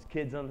 we're all just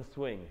kids on the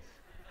swings.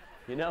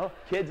 You know,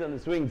 kids on the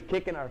swings,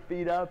 kicking our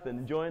feet up and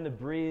enjoying the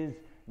breeze,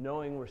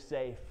 knowing we're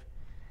safe.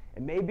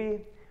 And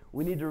maybe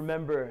we need to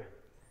remember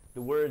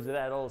the words of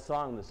that old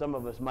song that some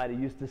of us might have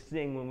used to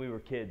sing when we were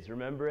kids.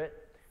 Remember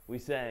it? We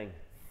sang,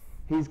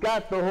 "He's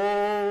got the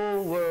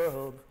whole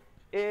world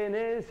in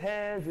his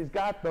hands. He's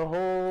got the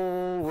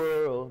whole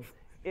world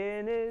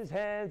in his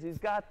hands. He's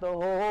got the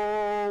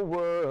whole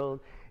world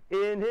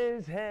in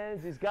his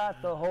hands. He's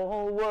got the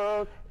whole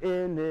world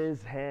in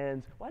his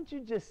hands." Why don't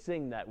you just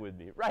sing that with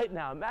me right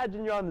now?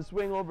 Imagine you're on the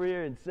swing over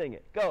here and sing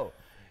it. Go.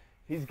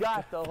 He's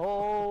got the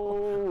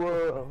whole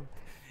world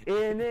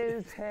in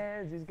his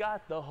hands. He's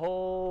got the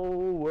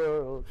whole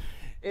world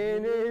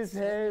in his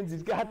hands.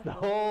 He's got the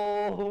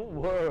whole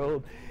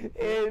world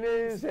in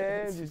his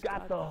hands. He's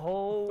got the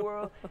whole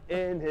world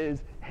in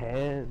his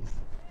hands.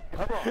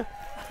 Come on.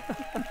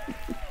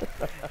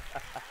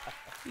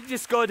 You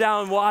just go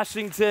down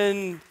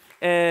Washington,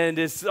 and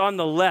it's on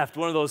the left,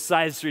 one of those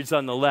side streets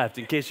on the left,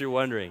 in case you're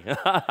wondering.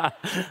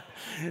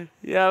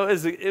 Yeah,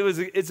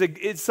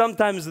 it's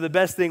sometimes the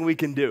best thing we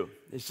can do.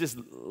 It's just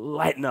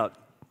lighten up,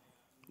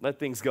 let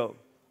things go.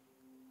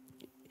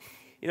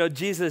 You know,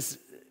 Jesus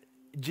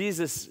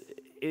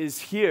is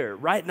here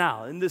right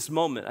now in this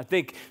moment, I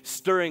think,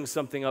 stirring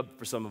something up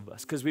for some of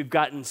us because we've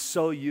gotten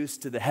so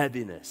used to the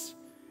heaviness.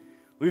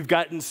 We've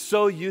gotten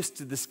so used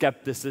to the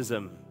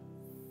skepticism.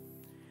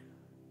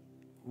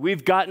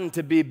 We've gotten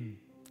to be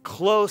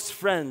close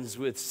friends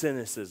with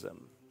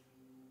cynicism.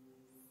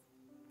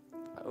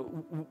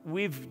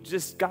 We've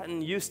just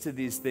gotten used to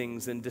these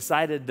things and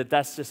decided that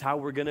that's just how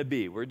we're going to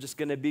be. We're just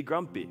going to be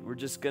grumpy. We're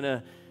just going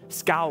to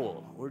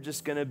scowl. We're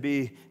just going to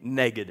be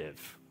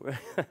negative.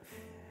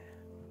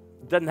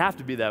 It doesn't have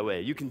to be that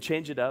way. You can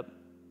change it up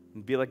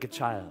and be like a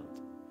child.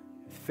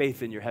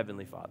 Faith in your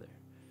Heavenly Father.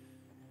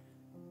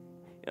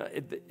 You know,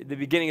 at the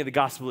beginning of the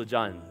Gospel of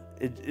John,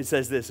 it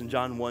says this in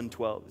John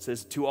 1:12. It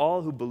says, "To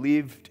all who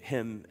believed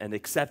him and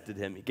accepted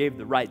him, he gave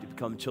the right to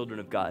become children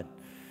of God."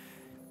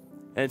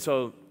 And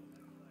so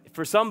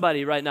for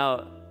somebody right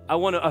now, I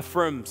want to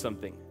affirm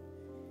something.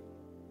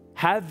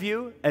 Have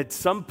you at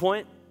some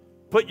point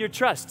put your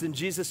trust in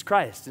Jesus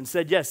Christ and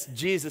said, "Yes,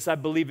 Jesus, I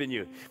believe in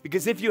you"?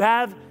 Because if you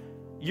have,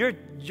 you're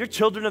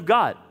children of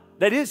God.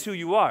 That is who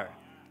you are.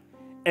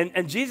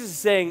 And Jesus is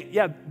saying,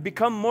 yeah,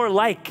 become more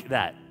like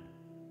that.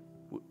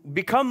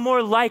 Become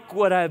more like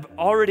what I've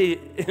already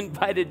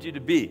invited you to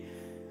be.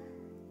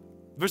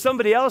 For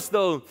somebody else,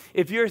 though,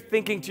 if you're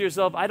thinking to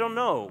yourself, I don't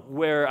know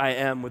where I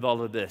am with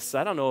all of this.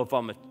 I don't know if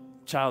I'm a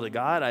child of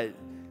God. I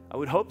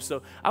would hope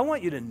so. I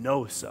want you to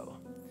know so.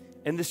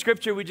 And the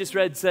scripture we just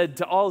read said,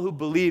 to all who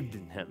believed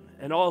in him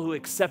and all who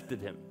accepted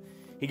him,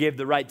 he gave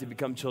the right to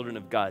become children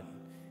of God.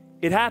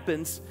 It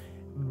happens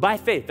by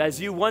faith,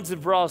 as you once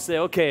and for all say,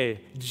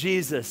 okay,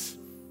 Jesus,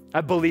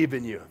 I believe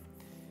in you.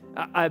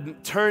 I'm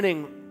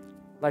turning,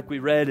 like we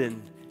read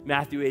in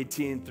Matthew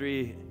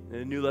 18:3, in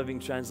the New Living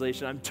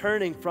Translation, I'm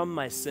turning from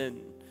my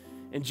sin.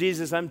 And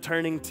Jesus, I'm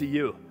turning to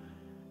you.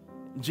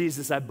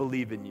 Jesus, I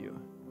believe in you.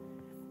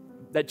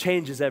 That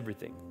changes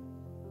everything.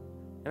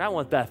 And I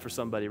want that for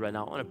somebody right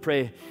now. I want to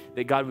pray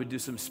that God would do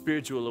some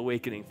spiritual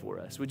awakening for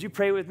us. Would you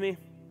pray with me?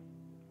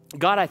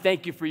 God, I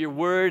thank you for your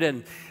word,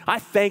 and I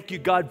thank you,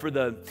 God, for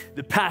the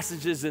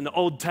passages in the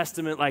Old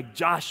Testament like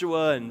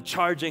Joshua and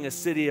charging a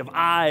city of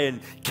Ai and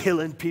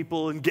killing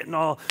people and getting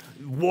all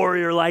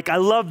warrior-like. I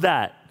love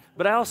that.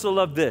 But I also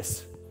love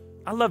this.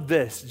 I love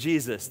this,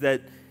 Jesus,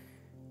 that,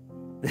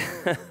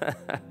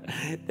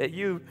 that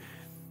you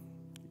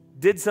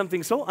did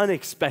something so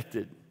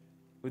unexpected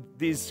with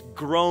these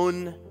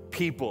grown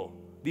people,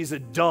 these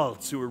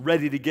adults who were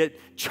ready to get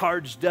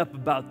charged up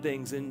about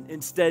things, and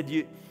instead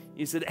you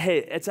said, hey,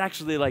 it's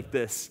actually like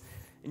this.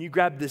 And you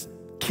grabbed this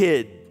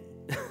kid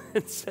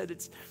and said,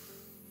 it's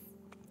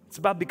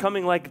about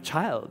becoming like a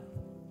child.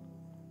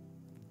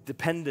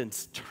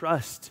 Dependence,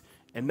 trust,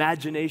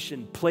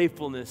 imagination,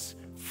 playfulness,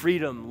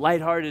 freedom,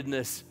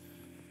 lightheartedness,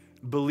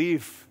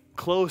 belief,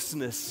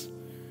 closeness,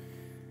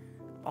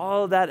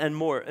 all of that and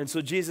more. And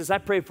so Jesus, I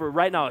pray for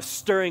right now a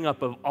stirring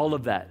up of all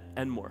of that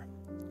and more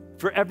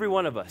for every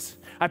one of us.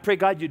 I pray,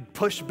 God, you'd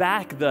push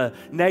back the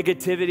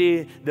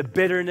negativity, the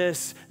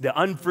bitterness, the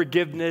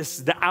unforgiveness,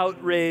 the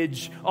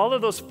outrage, all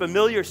of those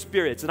familiar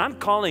spirits. And I'm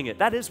calling it,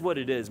 that is what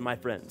it is, my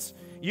friends.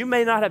 You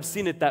may not have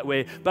seen it that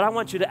way, but I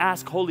want you to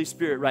ask Holy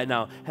Spirit right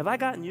now, have I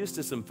gotten used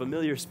to some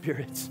familiar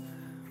spirits?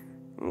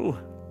 Ooh,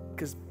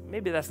 because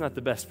maybe that's not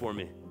the best for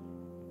me.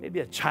 Maybe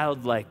a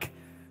childlike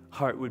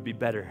heart would be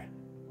better.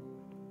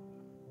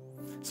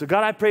 So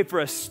God, I pray for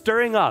a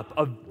stirring up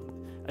of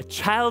a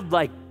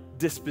childlike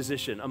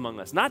disposition among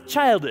us. Not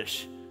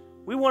childish.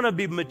 We want to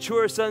be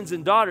mature sons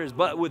and daughters,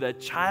 but with a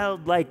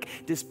childlike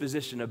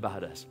disposition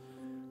about us.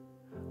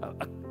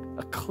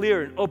 A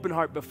clear and open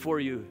heart before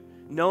you,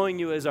 knowing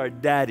you as our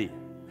daddy.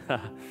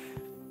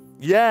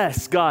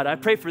 Yes, God, I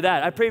pray for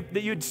that. I pray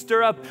that you'd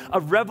stir up a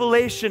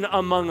revelation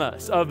among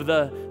us of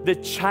the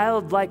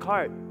childlike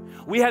heart.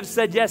 We have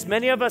said yes,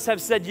 many of us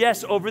have said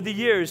yes over the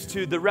years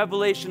to the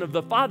revelation of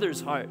the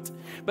Father's heart.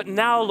 But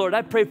now, Lord,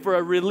 I pray for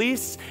a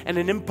release and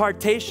an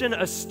impartation,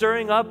 a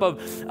stirring up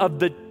of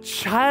the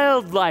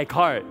childlike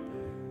heart.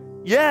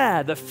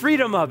 Yeah, the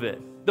freedom of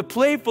it, the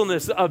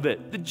playfulness of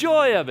it, the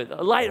joy of it,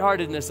 the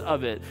lightheartedness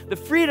of it, the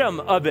freedom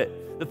of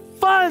it, the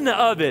fun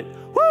of it.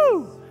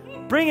 Woo!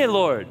 Bring it,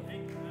 Lord.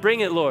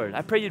 Bring it, Lord.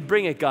 I pray you'd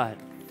bring it, God.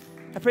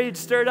 I pray you'd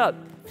stir it up.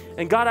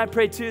 And God, I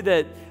pray too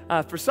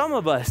that for some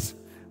of us,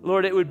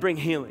 Lord, it would bring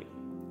healing.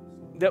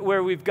 That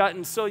where we've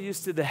gotten so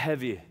used to the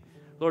heavy,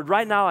 Lord,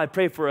 right now I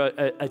pray for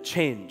a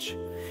change.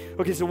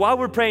 Okay, so while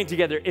we're praying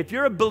together, if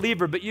you're a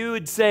believer, but you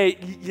would say,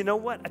 you know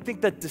what, I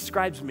think that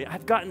describes me.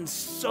 I've gotten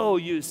so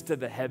used to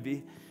the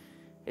heavy.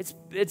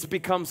 It's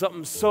become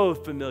something so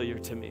familiar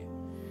to me.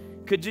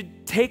 Could you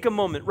take a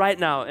moment right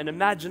now and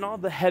imagine all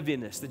the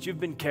heaviness that you've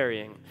been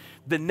carrying,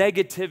 the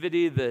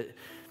negativity, the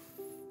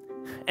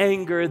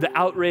anger, the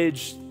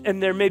outrage,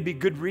 and there may be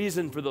good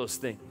reason for those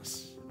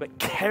things, but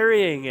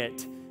carrying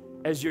it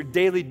as your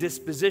daily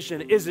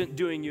disposition isn't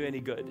doing you any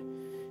good.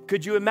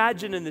 Could you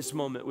imagine in this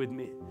moment with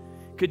me?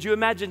 Could you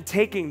imagine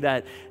taking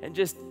that and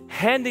just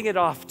handing it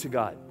off to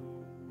God?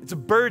 It's a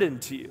burden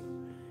to you.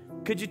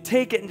 Could you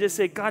take it and just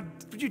say, God,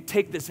 would you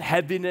take this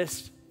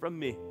heaviness from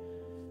me?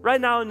 Right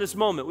now in this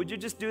moment, would you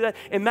just do that?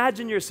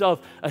 Imagine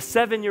yourself a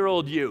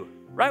 7-year-old you.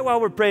 Right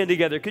while we're praying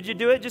together, could you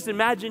do it? Just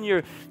imagine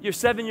your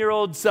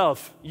 7-year-old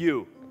self,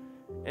 you.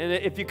 And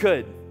if you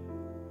could.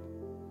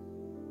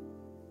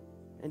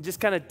 And just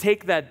kind of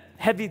take that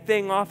heavy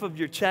thing off of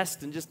your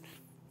chest and just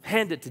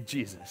hand it to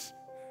Jesus.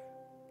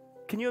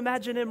 Can you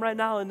imagine him right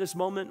now in this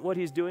moment, what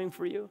he's doing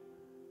for you?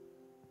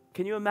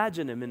 Can you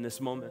imagine him in this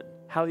moment,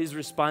 how he's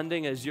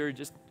responding as you're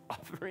just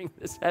offering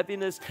this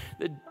heaviness,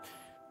 the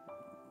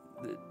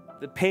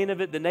pain of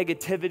it, the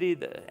negativity,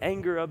 the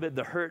anger of it,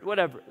 the hurt,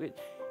 whatever.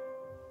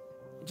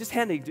 Just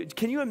handing.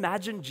 Can you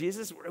imagine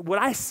Jesus? What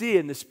I see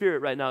in the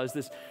Spirit right now is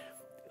this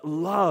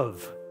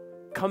love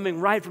coming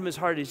right from his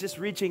heart. He's just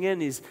reaching in.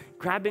 He's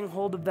grabbing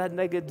hold of that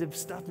negative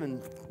stuff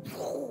and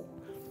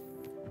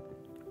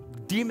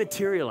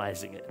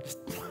dematerializing it.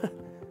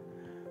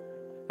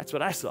 That's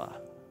what I saw.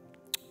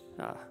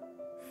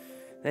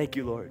 Thank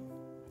you, Lord.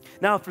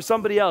 Now, for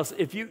somebody else,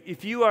 if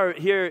you are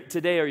here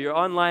today or you're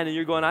online and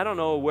you're going, I don't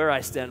know where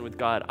I stand with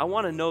God. I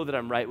want to know that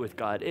I'm right with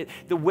God.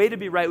 The way to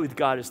be right with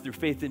God is through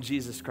faith in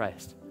Jesus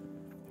Christ.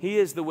 He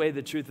is the way,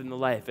 the truth, and the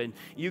life. And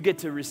you get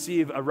to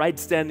receive a right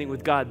standing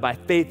with God by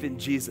faith in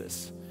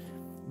Jesus,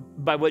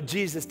 by what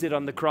Jesus did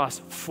on the cross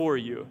for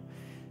you.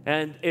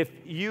 And if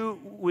you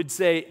would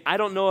say, I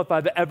don't know if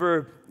I've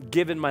ever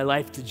given my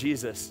life to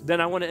Jesus,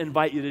 then I want to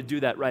invite you to do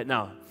that right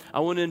now. I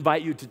want to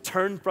invite you to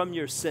turn from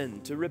your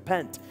sin, to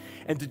repent,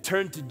 and to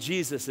turn to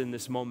Jesus in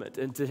this moment,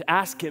 and to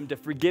ask him to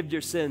forgive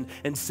your sin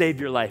and save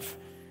your life.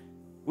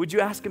 Would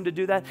you ask him to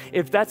do that?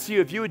 If that's you,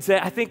 if you would say,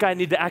 I think I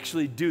need to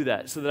actually do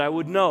that so that I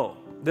would know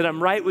that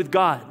I'm right with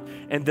God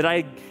and that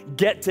I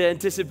get to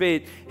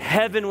anticipate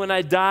heaven when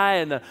I die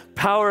and the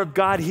power of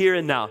God here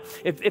and now.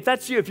 If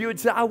that's you, if you would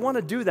say, I want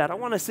to do that. I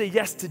want to say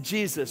yes to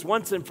Jesus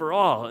once and for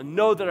all and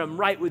know that I'm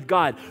right with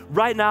God.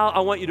 Right now, I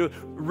want you to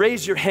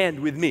raise your hand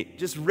with me.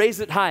 Just raise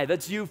it high.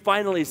 That's you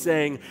finally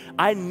saying,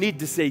 I need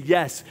to say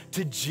yes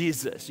to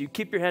Jesus. You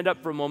keep your hand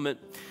up for a moment.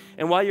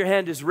 And while your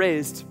hand is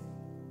raised,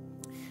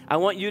 I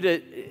want you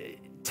to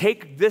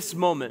take this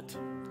moment.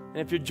 And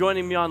if you're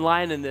joining me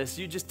online in this,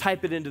 you just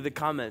type it into the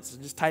comments.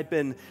 Just type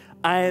in,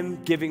 I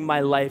am giving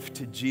my life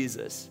to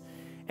Jesus.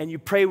 And you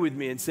pray with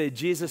me and say,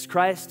 Jesus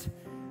Christ,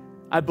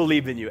 I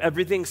believe in you.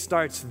 Everything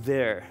starts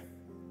there.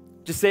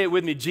 Just say it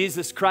with me.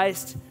 Jesus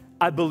Christ,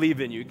 I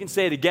believe in you. You can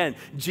say it again.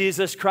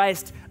 Jesus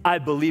Christ, I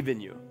believe in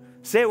you.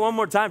 Say it one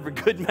more time for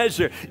good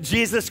measure.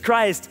 Jesus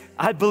Christ,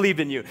 I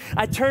believe in you.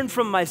 I turn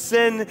from my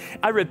sin,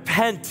 I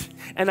repent,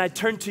 and I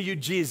turn to you,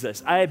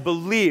 Jesus. I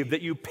believe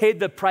that you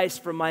paid the price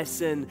for my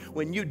sin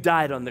when you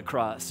died on the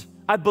cross.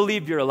 I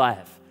believe you're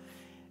alive,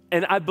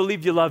 and I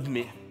believe you love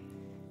me.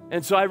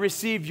 And so I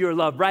receive your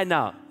love right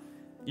now,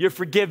 your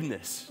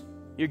forgiveness,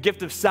 your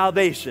gift of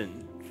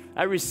salvation.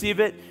 I receive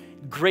it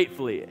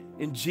gratefully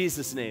in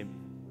Jesus' name.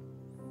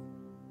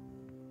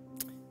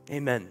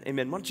 Amen.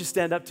 Amen. Why don't you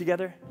stand up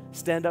together?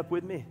 Stand up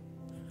with me.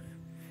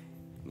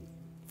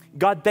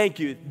 God, thank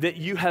you that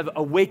you have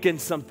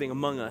awakened something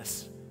among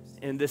us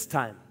in this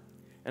time.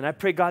 And I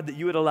pray, God, that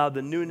you would allow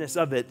the newness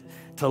of it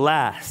to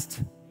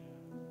last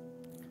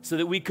so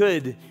that we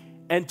could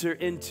enter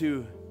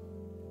into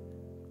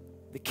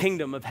the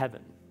kingdom of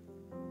heaven.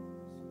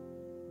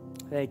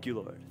 Thank you,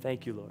 Lord.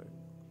 Thank you, Lord.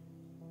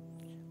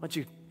 Why don't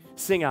you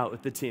sing out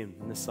with the team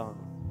in this song?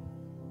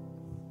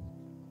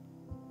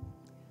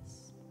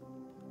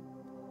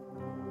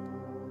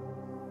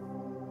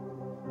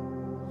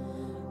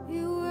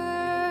 We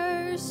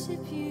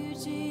worship you,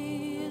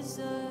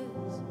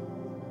 Jesus.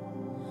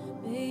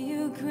 May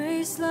your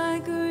grace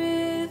like a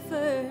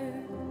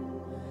river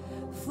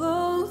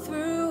flow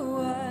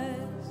through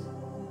us.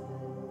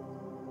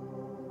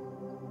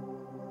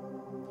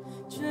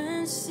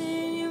 Drenched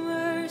in your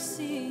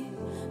mercy,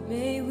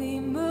 may we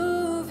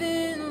move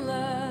in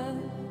love.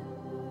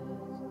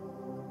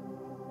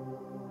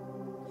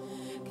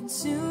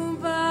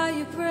 Consumed by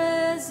your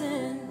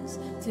presence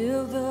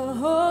till the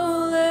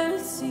whole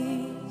earth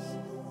sees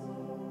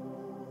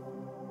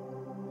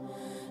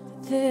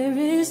that there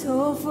is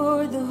hope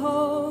for the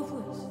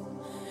hopeless.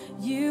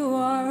 You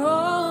are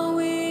all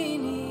we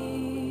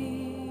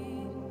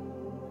need.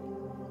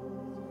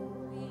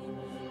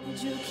 Need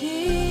your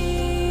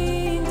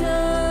kingdom,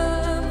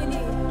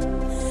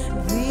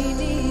 we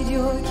need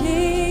your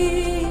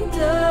kingdom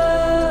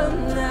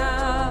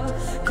now.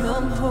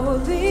 Come,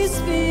 Holy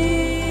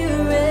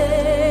Spirit,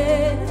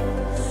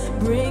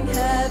 bring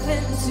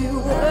heaven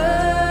to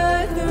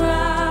earth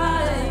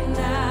right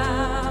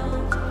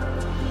now.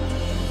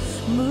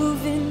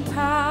 Move in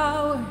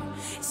power,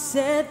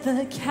 set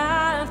the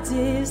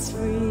captives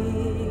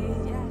free.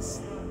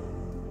 Yes.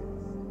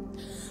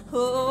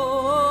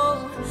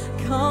 Oh,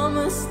 come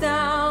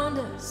astound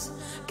us,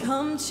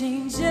 come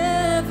change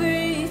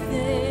everything.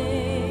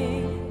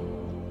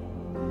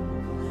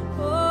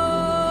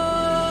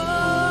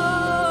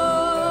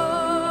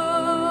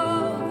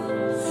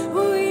 Oh,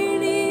 we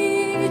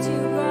need you,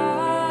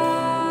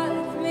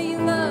 God. May you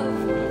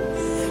love,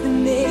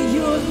 may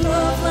your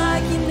love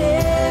like an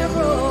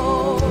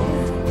arrow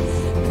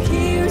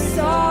pierce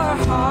our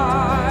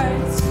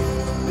hearts.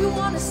 We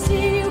want to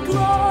see your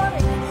glory.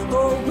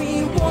 Oh,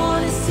 we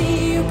want to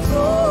see your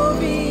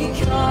glory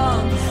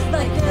come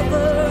like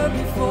never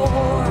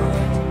before.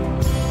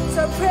 It's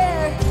our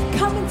prayer.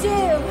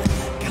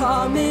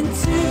 Come and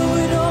do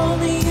what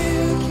only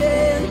you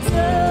can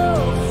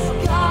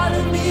do. God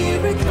of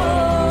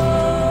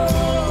miracles.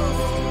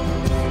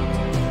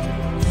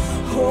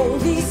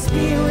 Holy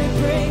Spirit,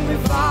 bring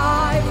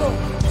revival.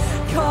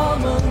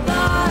 Come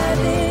alive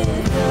in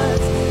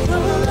us.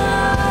 Come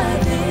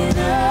alive in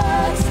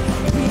us.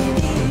 We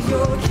need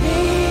your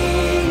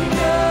kingdom.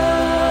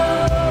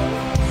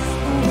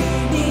 We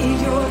need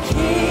your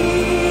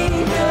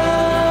kingdom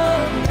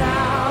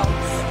now.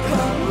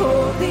 Come,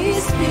 Holy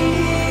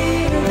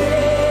Spirit,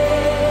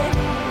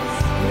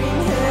 bring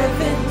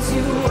heaven to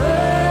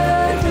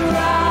earth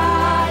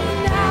right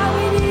now.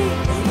 We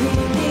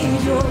need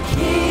your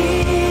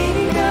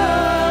kingdom.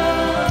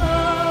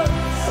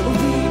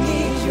 We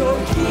need your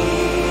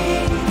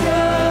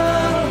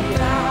kingdom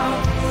now.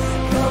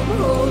 Come,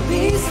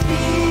 Holy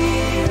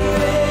Spirit,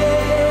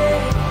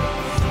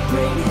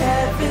 bring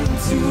heaven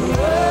to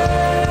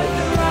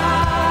earth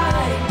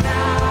right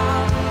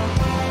now.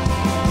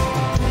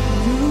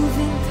 Move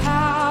in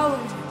power,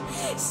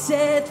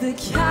 set the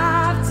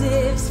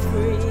captives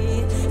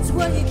free. It's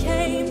what you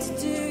came to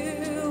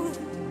do.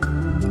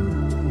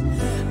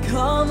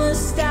 Come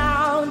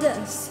astound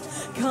us,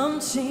 come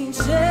change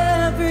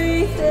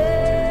everything.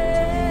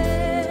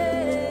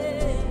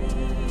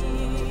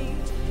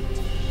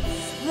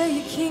 Let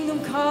your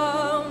kingdom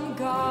come,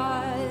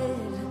 God.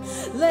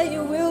 Let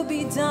your will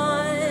be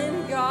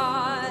done,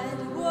 God.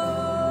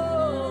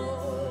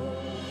 Whoa.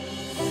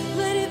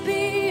 Let it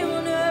be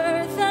on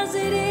earth as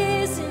it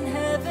is in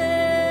heaven.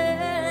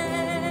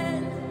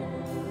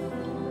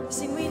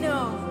 Sing, we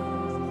know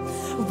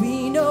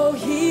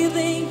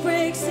healing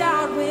breaks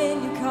out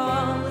when you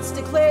come. Let's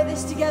declare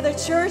this together,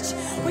 church.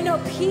 We know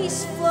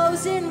peace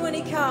flows in when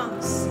he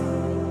comes.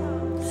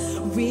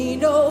 We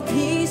know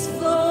peace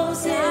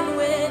flows in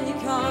when you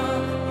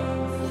come.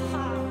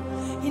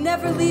 He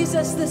never leaves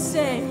us the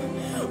same.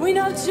 We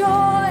know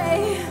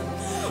joy.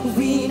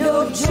 We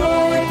know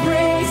joy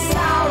breaks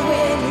out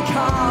when you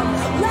come.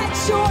 Let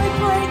joy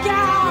break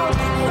out.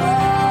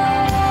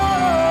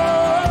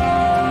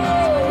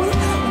 Oh,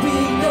 we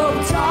know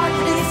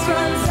darkness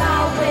runs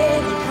out when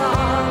he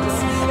comes.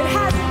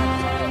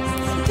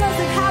 It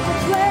doesn't have a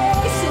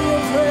place in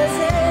your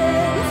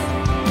presence.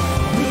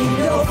 We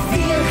know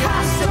fear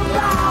has to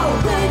bow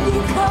when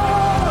you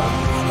come.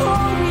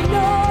 Oh, we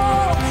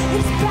know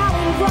it's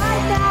bowing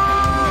right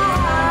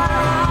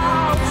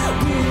now.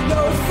 We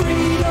know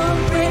freedom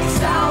breaks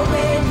out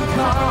when you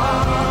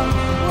come.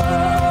 Whoa.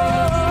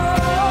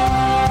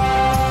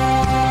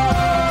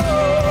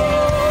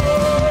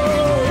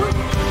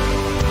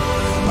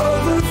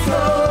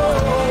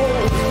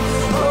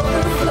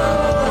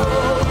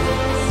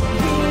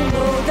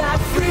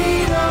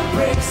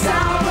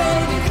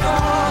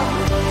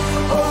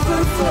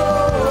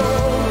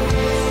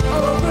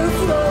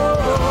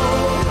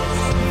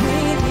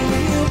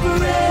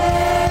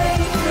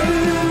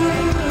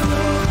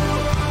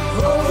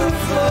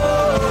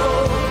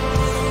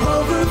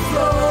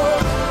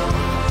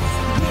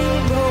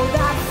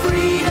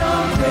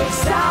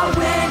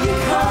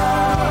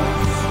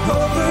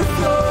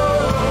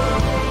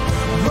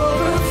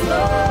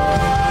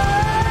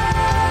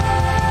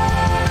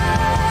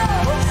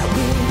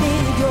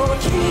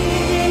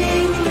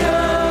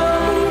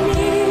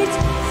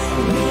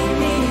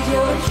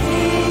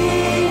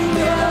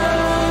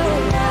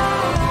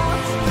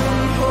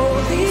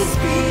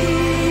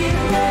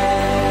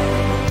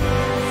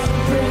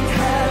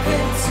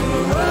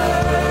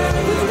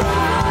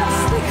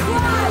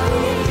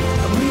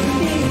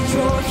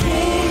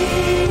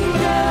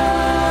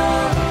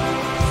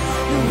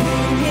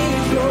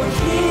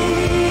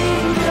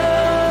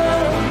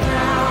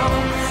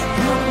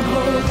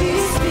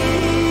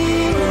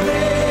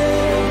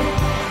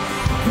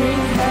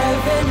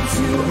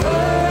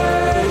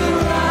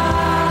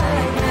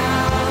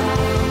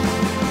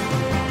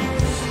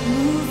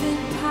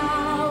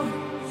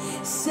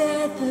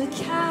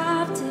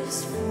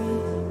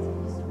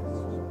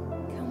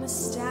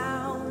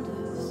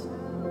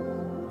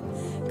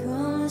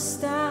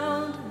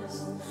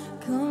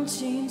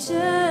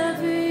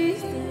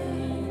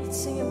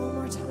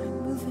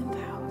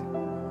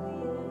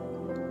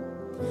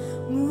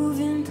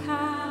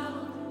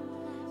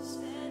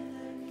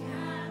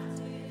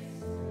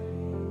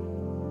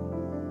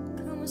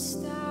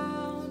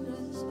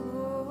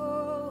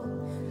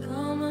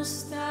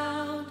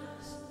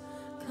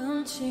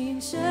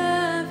 change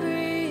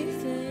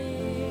everything.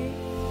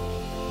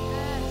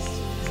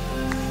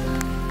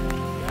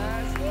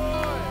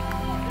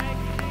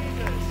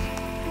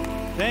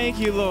 Thank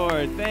you,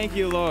 Lord. Thank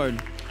you,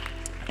 Lord.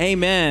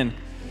 Amen.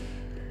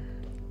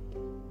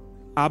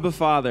 Abba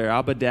Father,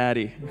 Abba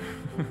Daddy.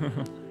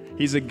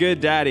 He's a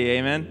good daddy.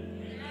 Amen.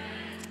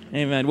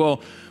 Amen.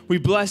 Well, we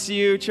bless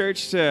you,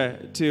 church,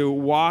 to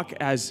walk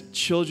as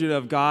children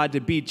of God, to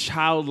be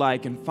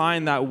childlike and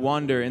find that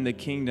wonder in the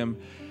kingdom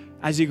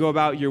as you go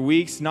about your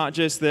weeks, not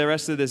just the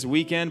rest of this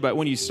weekend, but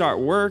when you start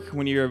work,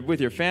 when you're with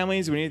your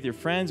families, when you're with your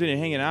friends, when you're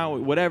hanging out,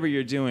 whatever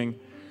you're doing.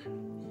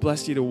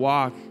 Bless you to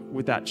walk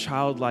with that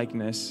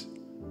childlikeness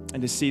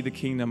and to see the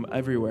kingdom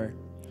everywhere.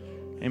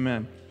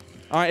 Amen.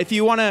 All right, if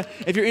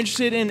you're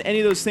interested in any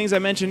of those things I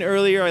mentioned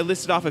earlier, I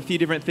listed off a few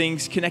different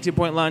things: Connected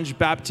Point Lunch,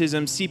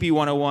 baptism, CP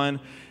 101,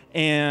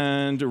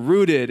 and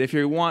Rooted. If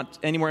you want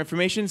any more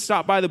information,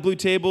 stop by the blue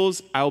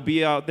tables. I'll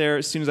be out there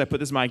as soon as I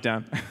put this mic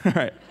down. All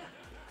right.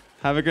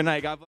 Have a good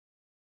night. God bless.